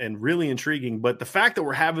 and really intriguing. But the fact that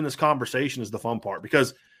we're having this conversation is the fun part,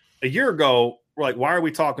 because a year ago we're like, why are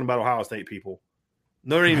we talking about Ohio State, people?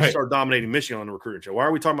 Notre Dame started dominating Michigan on the recruiting show. Why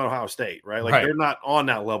are we talking about Ohio State, right? They're not on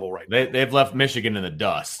that level right now. They've left Michigan in the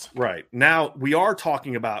dust. Right. Now we are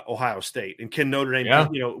talking about Ohio State, and can Notre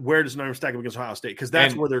Dame, where does Notre Dame stack up against Ohio State? Because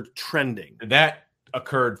that's where they're trending. That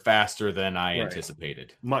occurred faster than I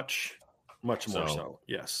anticipated. Much more so.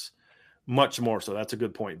 Yes. Much more so. That's a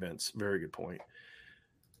good point, Vince. Very good point.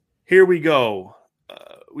 Here we go.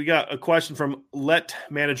 We got a question from Let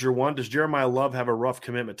Manager One. Does Jeremiah Love have a rough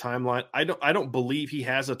commitment timeline? I don't believe he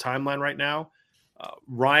has a timeline right now.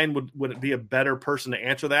 Ryan would be a better person to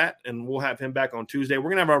answer that, and we'll have him back on Tuesday.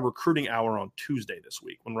 We're gonna have our recruiting hour on Tuesday this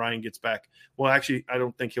week when Ryan gets back. Well, actually, I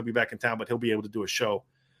don't think he'll be back in town, but he'll be able to do a show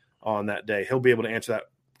on that day. He'll be able to answer that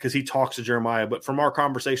because he talks to Jeremiah. But from our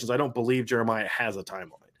conversations, I don't believe Jeremiah has a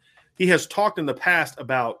timeline. He has talked in the past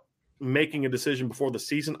about making a decision before the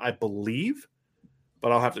season, I believe,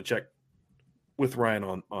 but I'll have to check with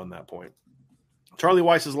Ryan on that point. Charlie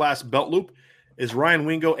Weiss's last belt loop. Is Ryan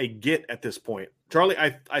Wingo a get at this point? Charlie,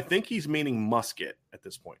 I think he's meaning must get at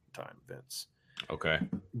this point in time, Vince. Okay.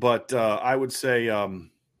 But I would say,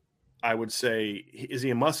 is he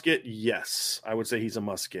a must get? Yes. I would say he's a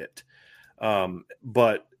must get.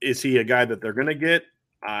 But is he a guy that they're going to get?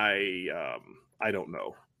 I don't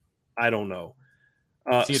know.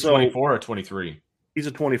 Is he a 24 or 23? He's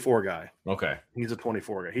a 24 guy. Okay. He's a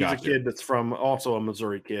 24 guy. He's Gotcha. a kid that's from also a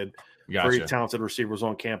Missouri kid. Gotcha. Very talented receivers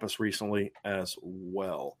on campus recently as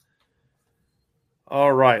well.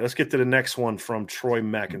 All right, let's get to the next one from Troy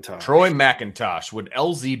McIntosh. Troy McIntosh, would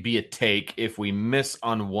LZ be a take if we miss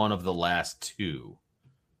on one of the last two?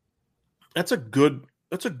 That's a good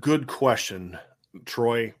question,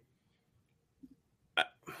 Troy.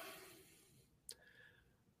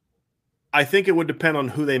 I think it would depend on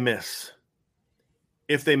who they miss.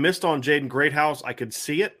 If they missed on Jaden Greathouse, I could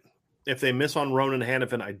see it. If they miss on Ronan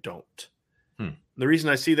Hannafin, I don't. The reason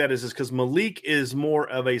I see that is because Malik is more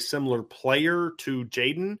of a similar player to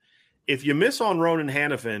Jaden. If you miss on Ronan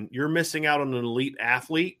Hannafin, you're missing out on an elite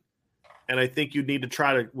athlete, and I think you need to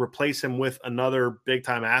try to replace him with another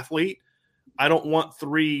big-time athlete. I don't want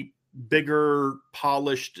three bigger,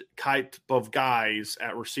 polished type of guys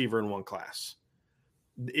at receiver in one class.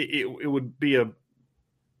 It would be a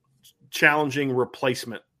challenging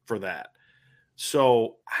replacement for that.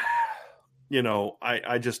 So,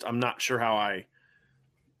 I'm not sure how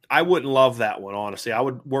I wouldn't love that one, honestly. I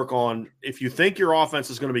would work on, if you think your offense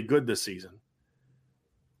is going to be good this season,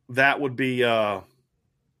 that would be one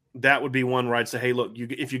where I'd say, hey, look,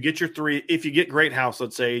 if you get Greathouse,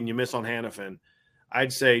 let's say, and you miss on Hannafin,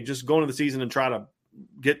 I'd say just go into the season and try to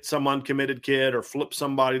get some uncommitted kid or flip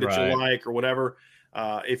somebody that you like or whatever.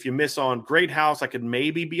 If you miss on Greathouse, I could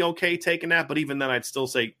maybe be okay taking that, but even then I'd still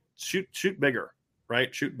say shoot bigger,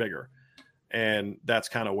 right? Shoot bigger. And that's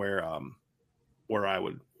kind of where I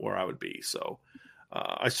would be. So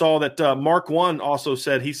I saw that Mark One also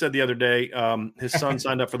said the other day his son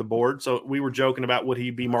signed up for the board. So we were joking about would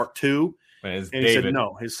he be Mark Two, and he said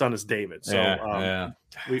no, his son is David. So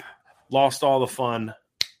we lost all the fun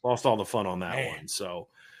on that one. So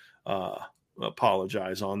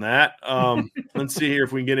apologize on that. Let's see here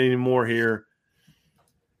if we can get any more here.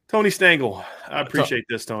 Tony Stengel. I appreciate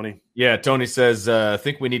this, Tony. Yeah, Tony says, I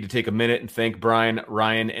think we need to take a minute and thank Brian,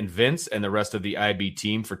 Ryan, and Vince and the rest of the IB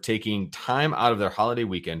team for taking time out of their holiday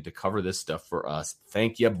weekend to cover this stuff for us.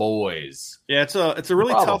 Thank you, boys. Yeah, it's a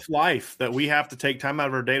really tough life that we have to take time out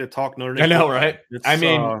of our day to talk Notre Dame. I know, right?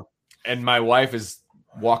 And my wife is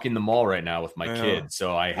walking the mall right now with my kid,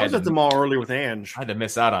 so I was at the mall earlier with Ange. I had to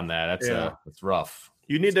miss out on that. That's rough.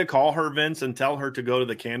 You need to call her, Vince, and tell her to go to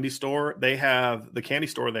the candy store. They have the candy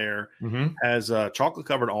store there has chocolate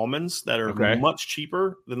covered almonds that are much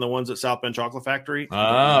cheaper than the ones at South Bend Chocolate Factory.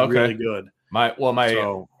 Really good.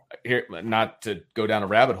 Here, not to go down a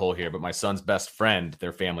rabbit hole here, but my son's best friend,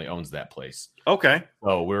 their family owns that place. Okay.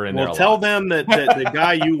 So we're in there. Well, tell them that the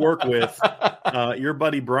guy you work with, your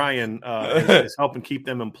buddy Brian, is helping keep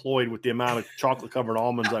them employed with the amount of chocolate covered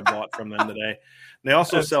almonds I bought from them today. They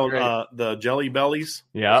also sell the Jelly Bellies.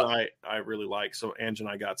 Yeah, I really like. So Ange and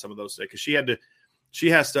I got some of those today because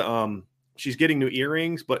she's getting new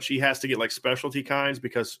earrings, but she has to get like specialty kinds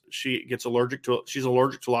because she's allergic to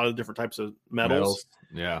a lot of different types of metals.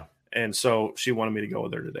 Yeah. And so she wanted me to go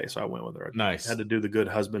with her today. So I went with her. Nice. Had to do the good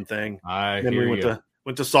husband thing. Then we went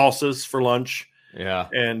to Salsa's for lunch. Yeah.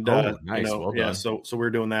 And nice. Well done. So we're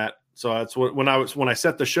doing that. So that's when I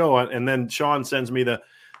set the show, and then Sean sends me the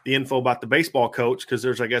info about the baseball coach, because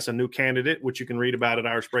there's, I guess, a new candidate, which you can read about at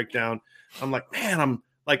Irish Breakdown. I'm like, man, I'm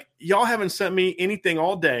like, y'all haven't sent me anything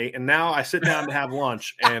all day, and now I sit down to have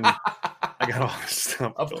lunch, and I got all this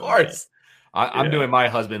stuff. Of course. I'm doing my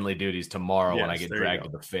husbandly duties tomorrow when I get dragged to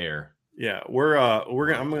the fair. Yeah,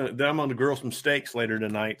 I'm gonna grill some steaks later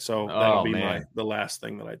tonight, so that'll be the last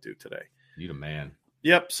thing that I do today. You the man.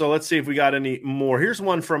 Yep. So let's see if we got any more. Here's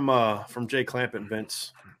one from Jay Clampett,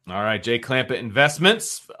 Vince. All right, Jay Clampett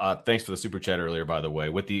Investments. Thanks for the super chat earlier, by the way.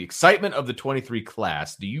 With the excitement of the 23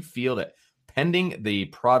 class, do you feel that pending the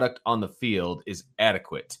product on the field is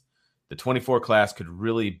adequate? The 24 class could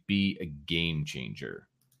really be a game changer.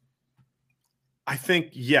 I think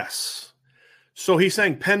yes. So he's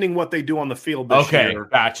saying pending what they do on the field this year.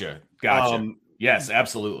 Gotcha. Yes,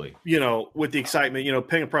 absolutely. With the excitement,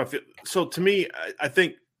 pending a product. So to me, I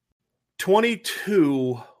think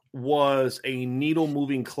 22 was a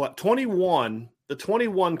needle-moving class. The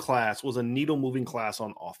 21 class was a needle-moving class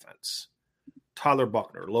on offense. Tyler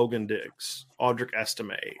Buckner, Logan Diggs, Audric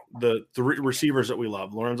Estime, the three receivers that we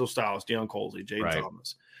love, Lorenzo Styles, Deion Colsey, Jaden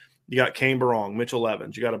Thomas. You got Kane Barong, Mitchell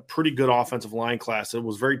Evans. You got a pretty good offensive line class that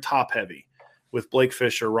was very top-heavy with Blake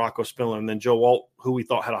Fisher, Rocco Spiller, and then Joe Alt, who we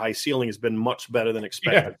thought had a high ceiling, has been much better than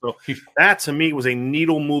expected. Yeah. So that, to me, was a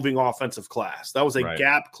needle-moving offensive class. That was a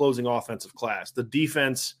gap-closing offensive class. The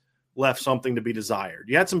defense left something to be desired.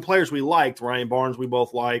 You had some players we liked. Ryan Barnes we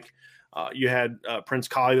both like. You had Prince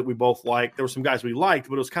Collie that we both liked. There were some guys we liked,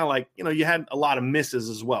 but it was kind of like, you had a lot of misses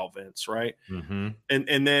as well, Vince, right? Mm-hmm.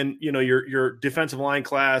 And then, your defensive line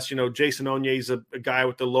class, Jason Onye's a guy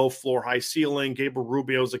with the low floor, high ceiling. Gabriel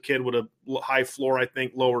Rubio's a kid with a high floor, I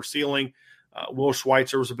think, lower ceiling. Will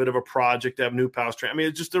Schweitzer was a bit of a project to have new pass train. I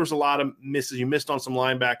mean, there was a lot of misses. You missed on some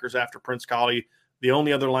linebackers after Prince Collie. The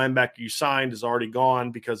only other linebacker you signed is already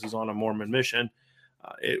gone because he's on a Mormon mission.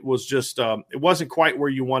 It was just it wasn't quite where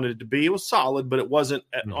you wanted it to be. It was solid, but it wasn't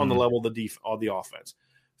on the level of the offense.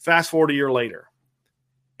 Fast forward a year later,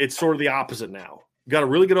 it's sort of the opposite now. You got a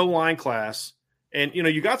really good O-line class, and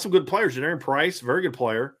you got some good players. Aaron Price, very good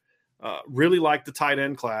player. Really liked the tight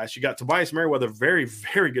end class. You got Tobias Merriweather, very,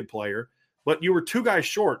 very good player, but you were two guys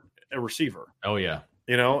short a receiver. Oh yeah,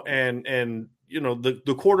 and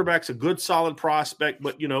the quarterback's a good, solid prospect,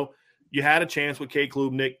 but you had a chance with Kay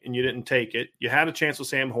Klubnik and you didn't take it. You had a chance with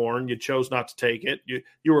Sam Horn. You chose not to take it.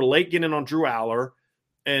 You were late getting in on Drew Aller.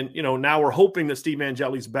 And, now we're hoping that Steve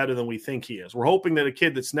Angeli's better than we think he is. We're hoping that a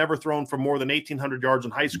kid that's never thrown for more than 1,800 yards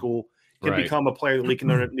in high school can become a player that leading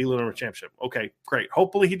them to a championship. Okay, great.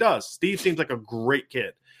 Hopefully he does. Steve seems like a great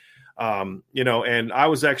kid. And I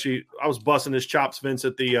was busting his chops, Vince,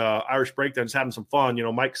 at the Irish Breakdown, just having some fun.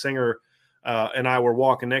 Mike Singer and I were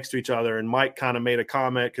walking next to each other, and Mike kind of made a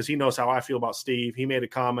comment because he knows how I feel about Steve. He made a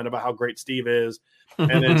comment about how great Steve is.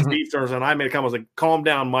 And then Steve turns and I made a comment. I was like, calm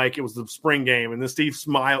down, Mike. It was the spring game. And then Steve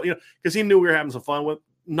smiled, because he knew we were having some fun with.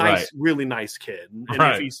 Nice, really nice kid.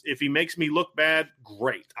 And if he makes me look bad,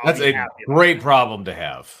 great. That's a great problem to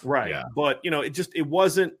have. Right. Yeah. But, it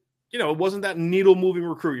wasn't that needle moving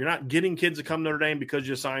recruit. You're not getting kids to come to Notre Dame because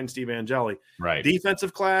you signed Steve Angeli. Right.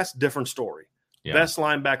 Defensive class, different story. Yeah. Best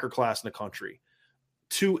linebacker class in the country.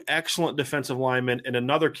 2 excellent defensive linemen and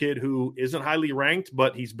another kid who isn't highly ranked,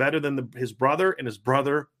 but he's better than his brother, and his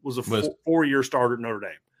brother was a 4-year starter at Notre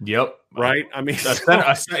Dame. Yep. Right? I mean,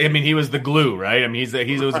 he was the glue, right? I mean,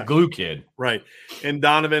 he was a glue kid. Right. And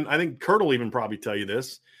Donovan, I think Kurt will even probably tell you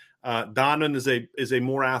this. Donovan is a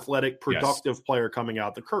more athletic, productive player coming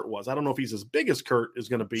out than Kurt was. I don't know if he's as big as Kurt is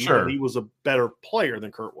going to be, but he was a better player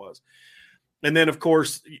than Kurt was. And then, of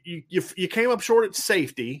course, you came up short at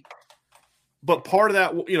safety, but part of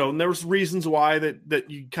that, and there's reasons why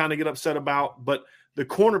that you kind of get upset about, but the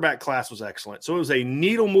cornerback class was excellent. So it was a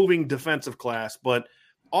needle-moving defensive class, but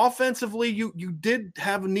offensively, you did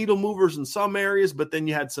have needle movers in some areas, but then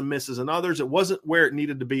you had some misses in others. It wasn't where it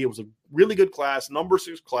needed to be. It was a really good class, number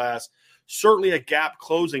 6 class, certainly a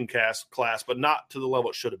gap-closing class, but not to the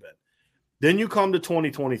level it should have been. Then you come to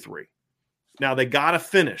 2023. Now, they got to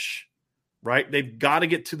finish. Right? They've got to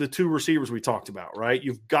get to the 2 receivers we talked about, right?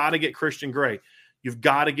 You've got to get Christian Gray. You've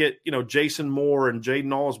got to get, Jason Moore and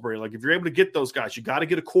Jaden Alsbury. Like, if you're able to get those guys, you got to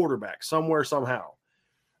get a quarterback somewhere, somehow.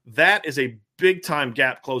 That is a big-time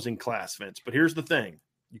gap-closing class, Vince. But here's the thing.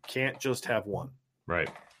 You can't just have one. Right.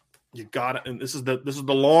 You got to – and this is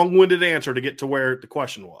the long-winded answer to get to where the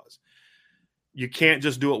question was. You can't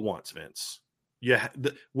just do it once, Vince. Yeah.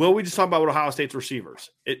 We just talked about Ohio State's receivers.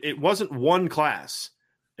 It wasn't one class.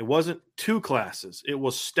 It wasn't 2 classes. It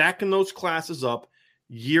was stacking those classes up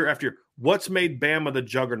year after year. What's made Bama the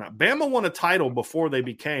juggernaut? Bama won a title before they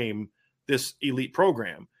became this elite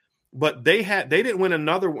program, but they didn't win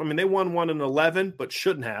another. I mean, they won one in 11, but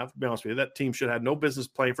shouldn't have. To be honest with you, that team should have no business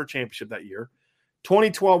playing for a championship that year.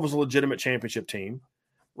 2012 was a legitimate championship team,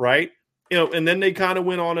 right? And then they kind of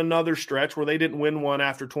went on another stretch where they didn't win one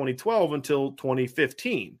after 2012 until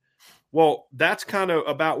 2015. Well, that's kind of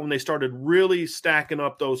about when they started really stacking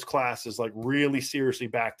up those classes, like really seriously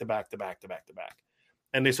back to back.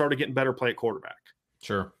 And they started getting better play at quarterback.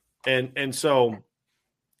 Sure. And so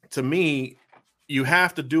to me, you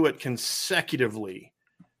have to do it consecutively.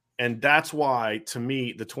 And that's why, to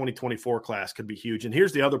me, the 2024 class could be huge. And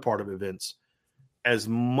here's the other part of it, Vince. As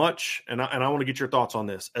much, and I want to get your thoughts on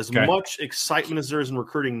this, as much excitement as there is in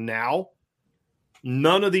recruiting now,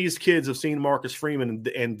 none of these kids have seen Marcus Freeman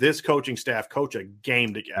and this coaching staff coach a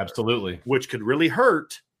game together. Absolutely. Which could really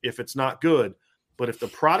hurt if it's not good. But if the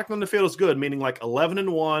product on the field is good, meaning like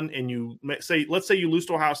 11-1, and let's say you lose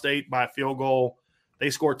to Ohio State by a field goal,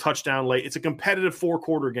 they score a touchdown late. It's a competitive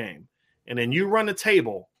 4-quarter game. And then you run the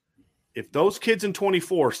table if those kids in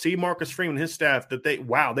 24 see Marcus Freeman and his staff that they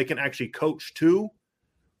can actually coach too,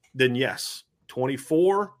 then yes,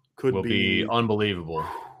 24 will be unbelievable.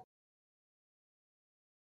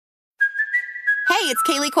 Hey, it's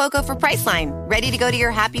Kaylee Cuoco for Priceline. Ready to go to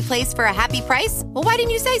your happy place for a happy price? Well, why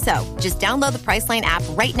didn't you say so? Just download the Priceline app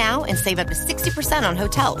right now and save up to 60% on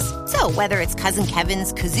hotels. So whether it's Cousin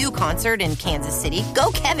Kevin's Kazoo Concert in Kansas City,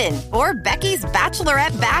 go Kevin, or Becky's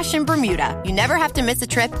Bachelorette Bash in Bermuda, you never have to miss a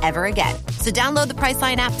trip ever again. So download the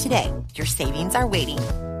Priceline app today. Your savings are waiting.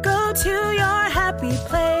 Go to your happy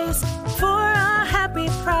place for a happy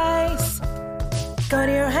price. Go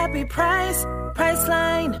to your happy price,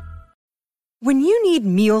 Priceline. When you need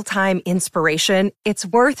mealtime inspiration, it's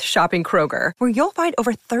worth shopping Kroger, where you'll find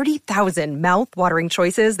over 30,000 mouth-watering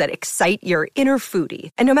choices that excite your inner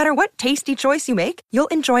foodie. And no matter what tasty choice you make, you'll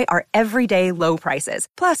enjoy our everyday low prices,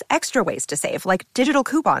 plus extra ways to save, like digital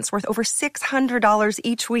coupons worth over $600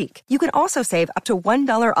 each week. You can also save up to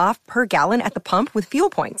 $1 off per gallon at the pump with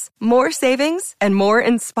fuel points. More savings and more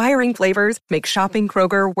inspiring flavors make shopping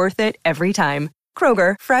Kroger worth it every time.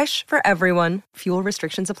 Kroger, fresh for everyone. Fuel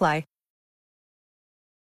restrictions apply.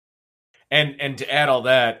 And to add all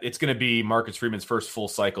that, it's going to be Marcus Freeman's first full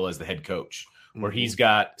cycle as the head coach, where he's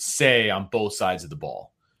got say on both sides of the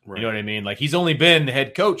ball. Right. You know what I mean? Like, he's only been the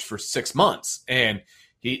head coach for 6 months, and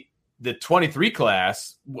the 23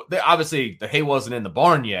 class, obviously the hay wasn't in the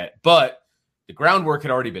barn yet, but the groundwork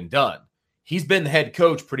had already been done. He's been the head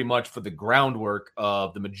coach pretty much for the groundwork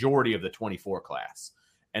of the majority of the 24 class.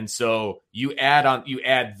 And so you add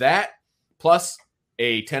that plus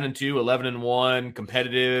a 10-2, 11-1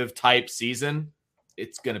 competitive type season,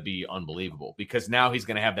 it's going to be unbelievable, because now he's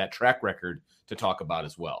going to have that track record to talk about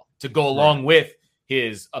as well, to go along with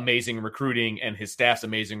his amazing recruiting and his staff's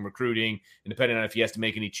amazing recruiting. And depending on if he has to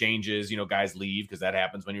make any changes, guys leave, because that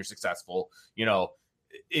happens when you're successful,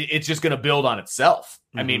 it's just going to build on itself.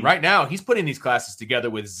 Mm-hmm. I mean, right now he's putting these classes together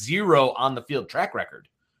with 0 on the field track record,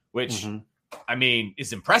 which I mean,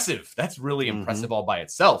 is impressive. That's really impressive all by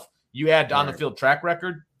itself. You add on the field track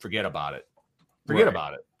record, forget about it. Forget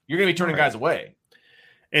about it. You're going to be turning guys away.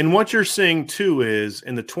 And what you're seeing too is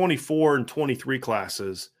in the 24 and 23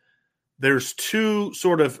 classes, there's 2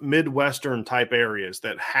 sort of Midwestern type areas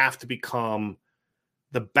that have to become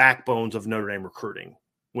the backbones of Notre Dame recruiting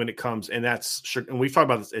when it comes. And we've talked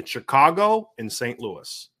about this, it's Chicago and St.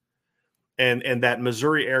 Louis and that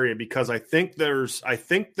Missouri area, because I think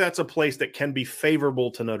that's a place that can be favorable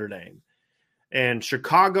to Notre Dame. And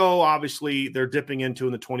Chicago, obviously, they're dipping into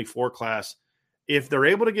in the 24 class. If they're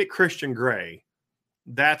able to get Christian Gray,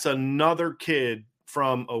 that's another kid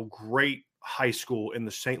from a great high school in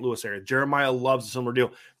the St. Louis area. Jeremiah loves a similar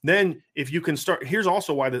deal. Then if you can start – here's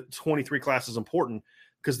also why the 23 class is important,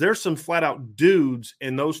 because there's some flat-out dudes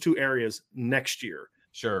in those 2 areas next year.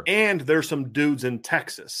 Sure. And there's some dudes in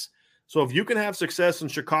Texas. So if you can have success in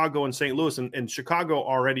Chicago and St. Louis, and Chicago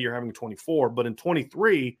already you're having 24, but in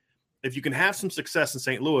 23 – if you can have some success in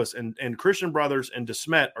St. Louis, and Christian Brothers and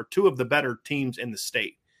DeSmet are 2 of the better teams in the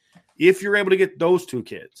state. If you're able to get those 2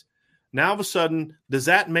 kids, now all of a sudden, does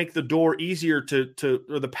that make the door easier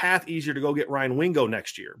or the path easier to go get Ryan Wingo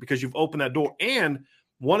next year? Because you've opened that door. And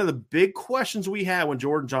one of the big questions we had when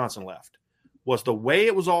Jordan Johnson left was the way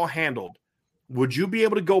it was all handled. Would you be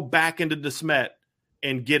able to go back into DeSmet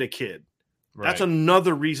and get a kid? Right. That's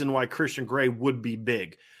another reason why Christian Gray would be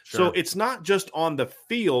big. Sure. So it's not just on the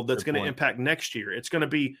field that's going to impact next year. It's going to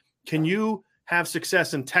be, can you have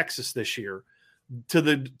success in Texas this year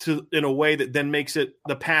in a way that then makes it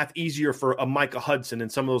the path easier for a Micah Hudson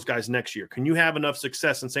and some of those guys next year? Can you have enough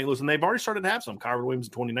success in St. Louis? And they've already started to have some. Kyron Williams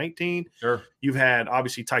in 2019. Sure. You've had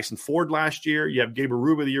obviously Tyson Ford last year. You have Gabriel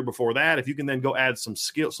Ruba the year before that. If you can then go add some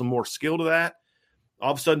more skill to that,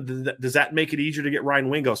 all of a sudden, does that make it easier to get Ryan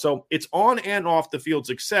Wingo? So it's on and off the field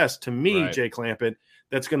success to me, Jay Clampett,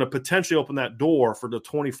 that's going to potentially open that door for the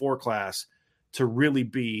 24 class to really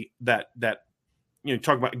be that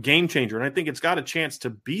talk about game changer. And I think it's got a chance to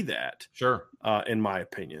be that. Sure. In my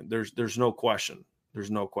opinion, there's no question. There's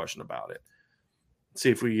no question about it. Let's see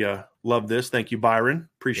if we love this. Thank you, Byron.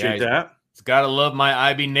 Appreciate that. It's got to love my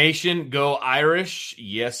IB Nation. Go Irish.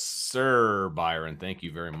 Yes, sir, Byron. Thank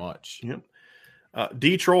you very much. Yep.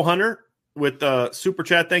 D Troll Hunter with Super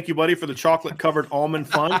Chat. Thank you, buddy, for the chocolate covered almond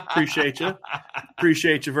fun. Appreciate you.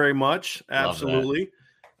 Appreciate you very much. Absolutely.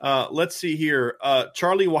 Let's see here.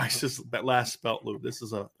 Charlie Weiss's last belt loop. This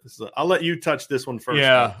is I'll let you touch this one first.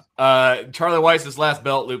 Yeah. Charlie Weiss's last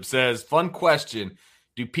belt loop says, fun question.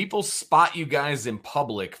 Do people spot you guys in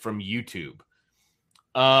public from YouTube?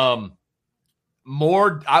 I'll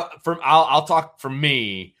talk for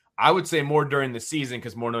me. I would say more during the season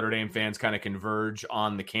because more Notre Dame fans kind of converge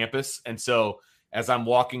on the campus. And so as I'm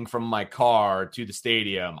walking from my car to the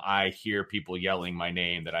stadium, I hear people yelling my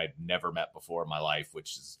name that I'd never met before in my life,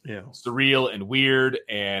 which is surreal and weird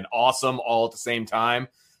and awesome all at the same time.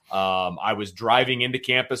 I was driving into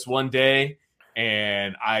campus one day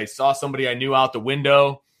and I saw somebody I knew out the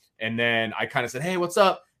window. And then I kind of said, hey, what's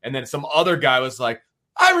up? And then some other guy was like,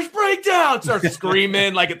 Irish breakdown, starts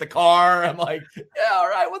screaming like at the car. I'm like, yeah, all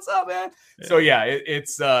right, what's up, man? Yeah. So yeah,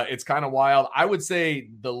 it's kind of wild. I would say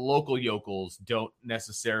the local yokels don't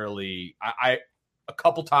necessarily. I a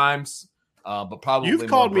couple times, but probably you've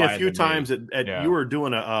called me a few times at you were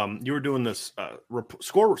doing this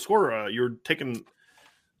score.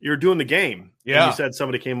 You're doing the game. Yeah, and you said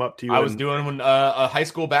somebody came up to you. I was doing a high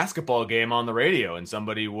school basketball game on the radio, and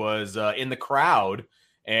somebody was in the crowd.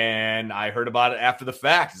 And I heard about it after the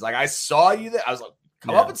fact. He's like, I saw you there. I was like,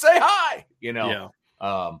 come up and say hi, you know?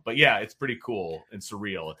 Yeah. But yeah, it's pretty cool and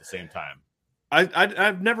surreal at the same time.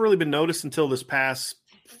 I've never really been noticed until this past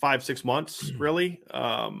 5-6 months, really.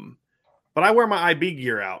 But I wear my IB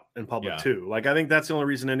gear out in public too. Like, I think that's the only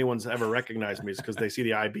reason anyone's ever recognized me is because they see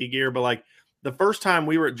the IB gear. But like the first time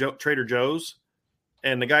we were at Trader Joe's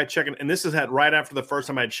and the guy checking, and this is right after the first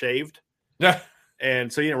time I'd shaved. Yeah.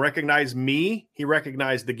 And so he didn't recognize me. He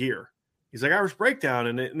recognized the gear. He's like, Irish breakdown.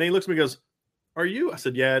 And then he looks at me and goes, are you? I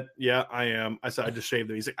said, yeah, I am. I said, I just shaved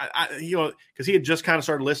them. He's like, because he had just kind of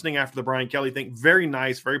started listening after the Brian Kelly thing. Very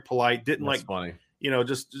nice, very polite. That's funny.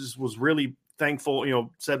 Just was really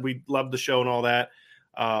thankful, said we loved the show and all that.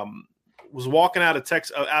 Was walking out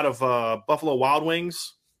of Buffalo Wild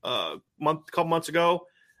Wings a couple months ago.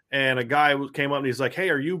 And a guy came up and he's like,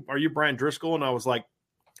 hey, are you Brian Driscoll? And I was like,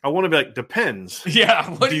 I want to be like, depends. Yeah.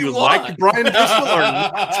 What do you like Brian Driscoll or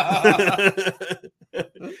not?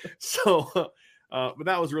 So, but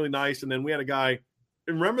that was really nice. And then we had a guy,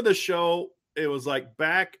 remember the show? It was like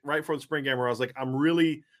back right before the spring game where I was like, I'm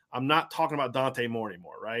not talking about Dante Moore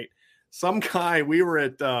anymore. Right. Some guy, we were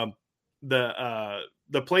at the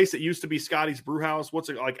place that used to be Scotty's Brew House. What's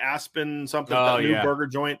it like? Aspen, something, new burger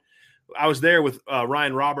joint. I was there with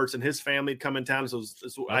Ryan Roberts and his family had come in town. So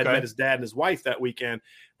I met his dad and his wife that weekend.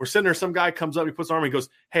 We're sitting there. Some guy comes up, he puts his arm, he goes,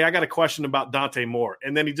 hey, I got a question about Dante Moore.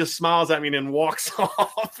 And then he just smiles at me and then walks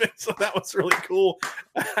off. And so that was really cool.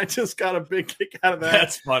 I just got a big kick out of that.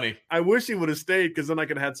 That's funny. I wish he would have stayed because then I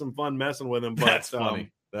could have had some fun messing with him. But that's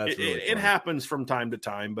funny. That's really funny. It happens from time to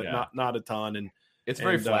time, but not a ton. And it's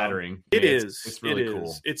very flattering. It's really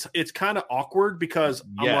cool. It's kind of awkward because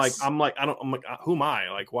I'm like, who am I?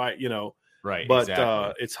 Like, why, Right. But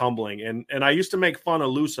exactly. It's humbling. And I used to make fun of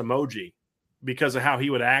Loose Emoji because of how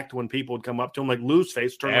he would act when people would come up to him, like Lou's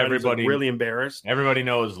face turned around, he's like really embarrassed. Everybody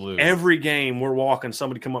knows Lou. Every game we're walking,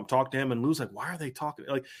 somebody come up, talk to him, and Lou's like, why are they talking?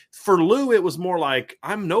 Like for Lou, it was more like,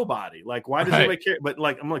 I'm nobody. Like, why does anybody care? But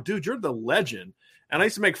like, I'm like, dude, you're the legend. And I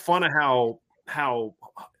used to make fun of how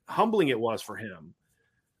humbling it was for him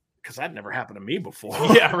because that never happened to me before.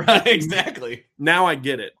 Yeah, right. Exactly. Now I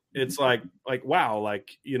get it. It's like, wow,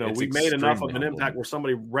 like, it's we made enough of an impact where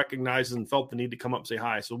somebody recognizes and felt the need to come up and say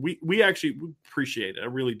hi. So we actually appreciate it. I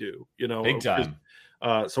really do, big time.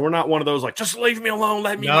 So we're not one of those like, just leave me alone.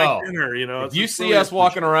 Let me make dinner. If you see us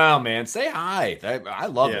walking around, man, say hi. I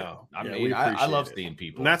love it. I love seeing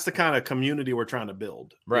people. And that's the kind of community we're trying to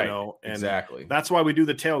build. Right. And exactly. That's why we do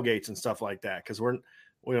the tailgates and stuff like that. Cause we're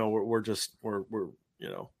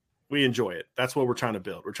we enjoy it. That's what we're trying to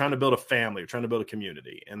build. We're trying to build a family. We're trying to build a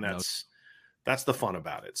community. And that's the fun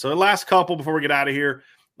about it. So the last couple before we get out of here,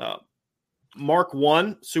 Mark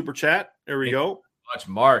 1 super chat. There we go. Much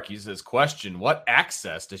Mark. He says, question, what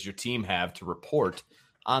access does your team have to report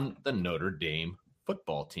on the Notre Dame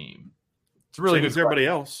football team? It's really good. Everybody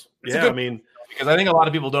else. Because I think a lot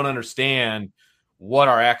of people don't understand what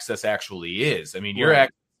our access actually is. I mean, your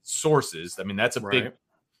access sources, that's a big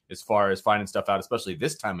as far as finding stuff out, especially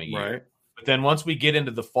this time of year. Right. But then once we get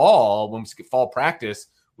into the fall, when we get fall practice,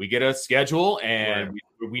 we get a schedule and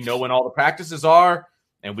we know when all the practices are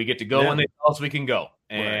and we get to go when they tell us we can go.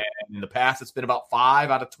 And in the past, it's been about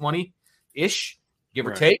 5 out of 20-ish, give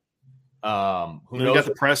or take. Who knows? You got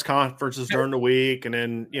the press conferences during the week and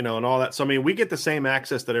then, and all that. So, we get the same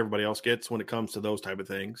access that everybody else gets when it comes to those type of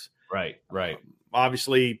things. Right.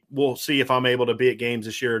 Obviously, we'll see if I'm able to be at games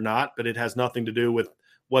this year or not, but it has nothing to do with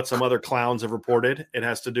what some other clowns have reported. It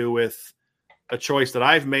has to do with a choice that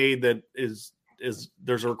I've made that is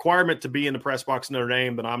there's a requirement to be in the press box in Notre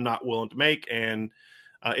Dame that I'm not willing to make. And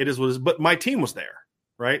it is what it is. But my team was there,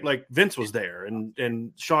 right? Like Vince was there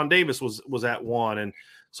and Sean Davis was at one. And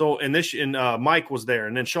so, Mike was there.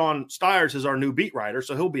 And then Sean Stiers is our new beat writer.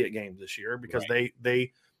 So he'll be at games this year because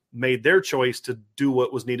they made their choice to do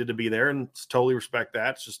what was needed to be there, and totally respect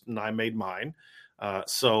that. It's just, and I made mine.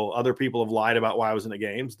 So other people have lied about why I was in the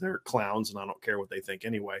games. They're clowns, and I don't care what they think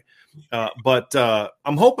anyway. But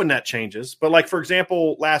I'm hoping that changes. But like, for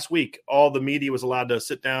example, last week, all the media was allowed to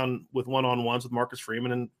sit down with one-on-ones with Marcus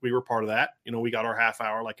Freeman, and we were part of that. We got our half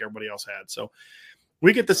hour like everybody else had. So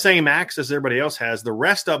we get the same access everybody else has. The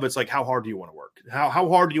rest of it's like, how hard do you want to work? How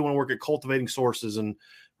hard do you want to work at cultivating sources and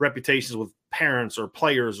reputations with parents or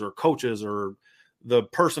players or coaches or the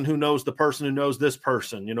person who knows this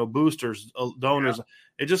person, boosters, donors. Yeah.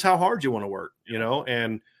 It's just how hard you want to work,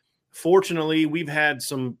 and fortunately we've had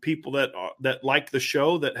some people that like the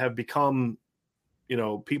show that have become,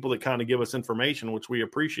 people that kind of give us information, which we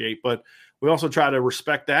appreciate, but we also try to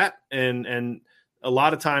respect that. And a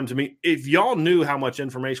lot of times, if y'all knew how much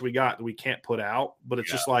information we got that we can't put out, but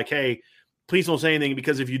it's just like, hey, please don't say anything,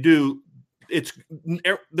 because if you do,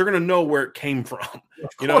 they're going to know where it came from.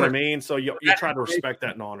 You know what I mean? So you try to respect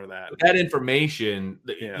that and honor that. That information,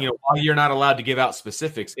 while you're not allowed to give out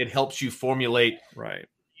specifics, it helps you formulate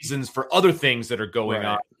reasons for other things that are going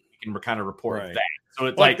on. You can kind of report that. So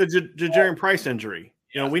it's like the Jadarian Price injury.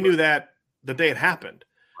 We knew that the day it happened.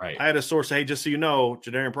 Right. I had a source say, hey, just so you know,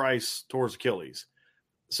 Jadarian Price tore his Achilles.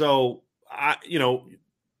 So I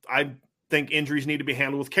think injuries need to be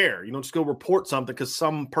handled with care. You don't just go report something because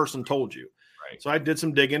some person told you. So I did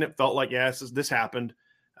some digging. It felt like, this happened.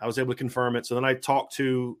 I was able to confirm it. So then I talked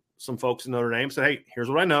to some folks in Notre Dame, said, hey, here's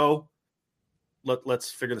what I know. Let's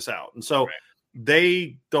figure this out. And so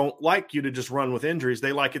they don't like you to just run with injuries.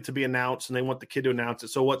 They like it to be announced, and they want the kid to announce it.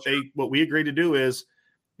 So what we agreed to do is,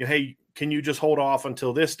 hey, can you just hold off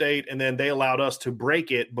until this date? And then they allowed us to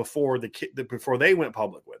break it before before they went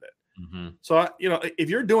public with it. Mm-hmm. So, if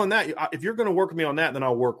you're doing that, if you're going to work with me on that, then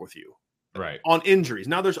I'll work with you. Right. On injuries.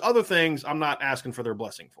 Now there's other things I'm not asking for their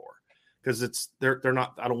blessing for, because they're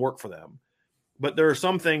not, I don't work for them, but there are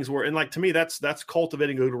some things where, and like, to me, that's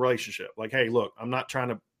cultivating a good relationship. Like, hey, look, I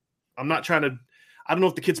don't know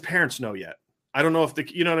if the kid's parents know yet. I don't know if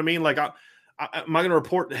you know what I mean? Like, am I going to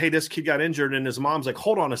report, hey, this kid got injured, and his mom's like,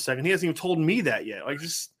 hold on a second, he hasn't even told me that yet. Like,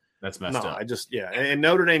 just, that's messed up. And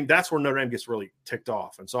Notre Dame, that's where Notre Dame gets really ticked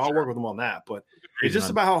off. And so I'll work with them on that. But it's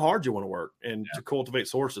just about how hard you want to work and to cultivate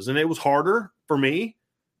sources. And it was harder for me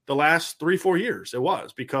the last 3-4 years. It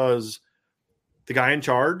was, because the guy in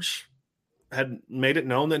charge had made it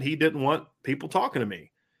known that he didn't want people talking to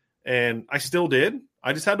me. And I still did.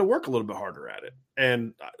 I just had to work a little bit harder at it.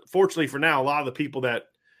 And fortunately for now, a lot of the people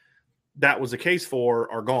that was the case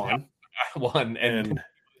for are gone. One, and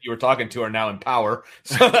you were talking to are now in power.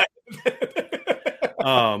 So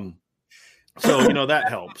that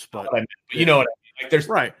helps, but you know what I mean? Like, there's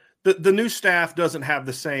the new staff doesn't have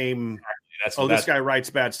the same. This guy writes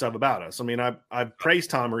bad stuff about us. I mean, I've praised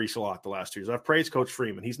Tom Reese a lot the last 2 years. I've praised Coach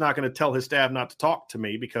Freeman. He's not going to tell his staff not to talk to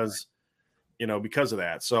me because of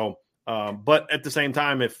that. So, but at the same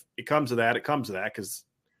time, if it comes to that, because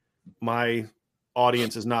my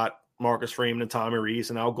audience is not Marcus Freeman and Tommy Reese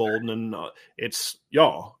and Al Golden, and it's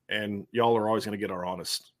y'all, and y'all are always going to get our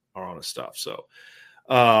honest stuff. So,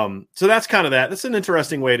 so that's kind of that. That's an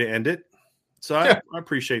interesting way to end it. So I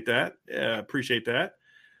appreciate that. Yeah, I appreciate that.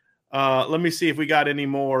 Let me see if we got any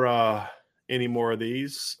more of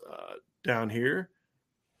these down here.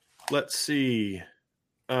 Let's see.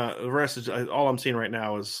 The rest is all I'm seeing right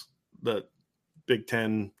now is the Big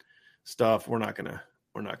Ten stuff. We're not gonna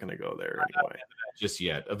go there anyway. Just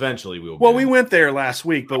yet. Eventually we will. Well, we went there last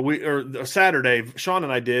week, but Saturday, Sean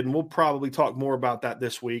and I did, and we'll probably talk more about that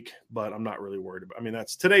this week, but I'm not really worried about. I mean,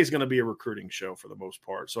 today's going to be a recruiting show for the most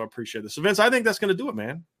part. So I appreciate this. So Vince, I think that's going to do it,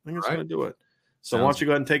 man. I think that's going to do it. So why don't you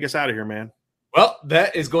go ahead and take us out of here, man? Well,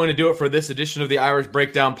 that is going to do it for this edition of the Irish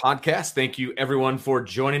Breakdown Podcast. Thank you, everyone, for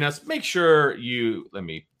joining us. Make sure let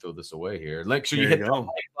me throw this away here. Make sure you hit the like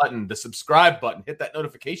button, the subscribe button, hit that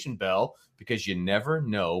notification bell, because you never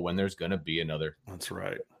know when there's going to be another. That's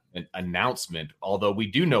right. An announcement. Although we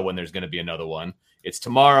do know when there's going to be another one. It's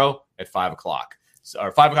tomorrow at 5 o'clock,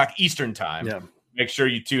 or 5 o'clock Eastern time. Yeah. Make sure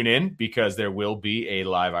you tune in, because there will be a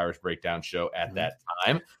live Irish Breakdown show at that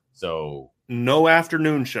time. So no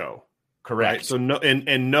afternoon show. Correct. Right? So no,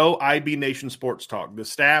 and no IB Nation Sports Talk. The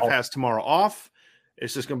staff has tomorrow off.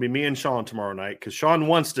 It's just going to be me and Sean tomorrow night, because Sean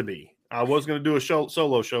wants to be. I was going to do a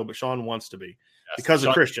solo show, but Sean wants to be because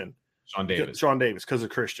of Christian. Sean Davis, because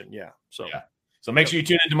of Christian. Yeah. So make sure you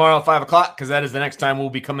tune in tomorrow at 5 o'clock, because that is the next time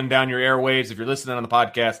we'll be coming down your airwaves. If you're listening on the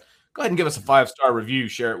podcast, go ahead and give us a 5-star review.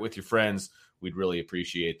 Share it with your friends. We'd really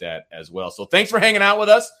appreciate that as well. So thanks for hanging out with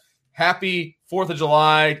us. Happy 4th of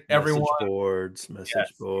July, everyone.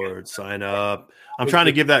 Message boards, sign up. I'm trying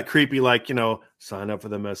to give that creepy, sign up for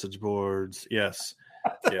the message boards. Yes.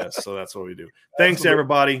 Yes, so that's what we do. Thanks,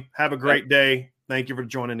 everybody. Have a great day. Thank you for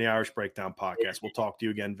joining the Irish Breakdown Podcast. We'll talk to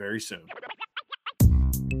you again very soon.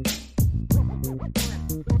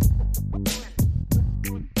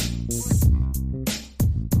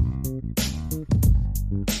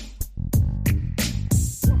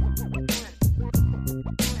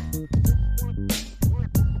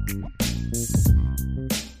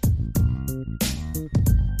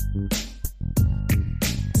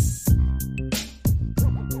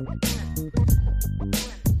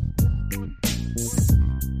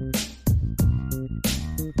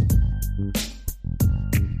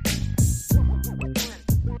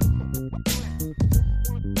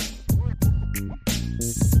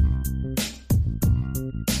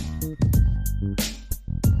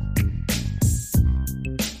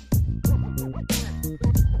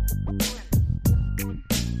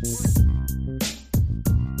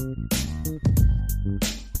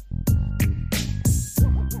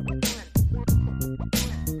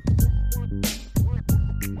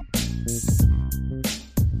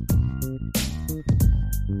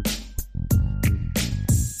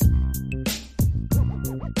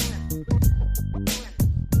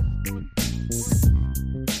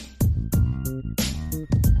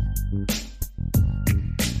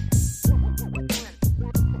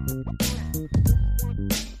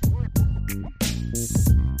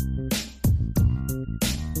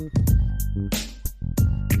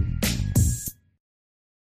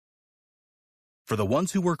 For the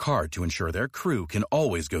ones who work hard to ensure their crew can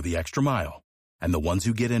always go the extra mile, and the ones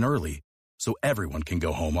who get in early so everyone can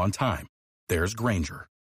go home on time, there's Grainger,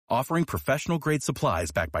 offering professional-grade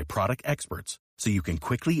supplies backed by product experts so you can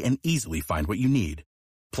quickly and easily find what you need.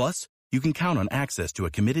 Plus, you can count on access to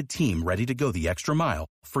a committed team ready to go the extra mile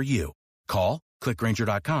for you. Call, click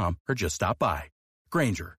Grainger.com, or just stop by.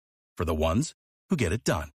 Grainger, for the ones who get it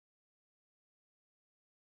done.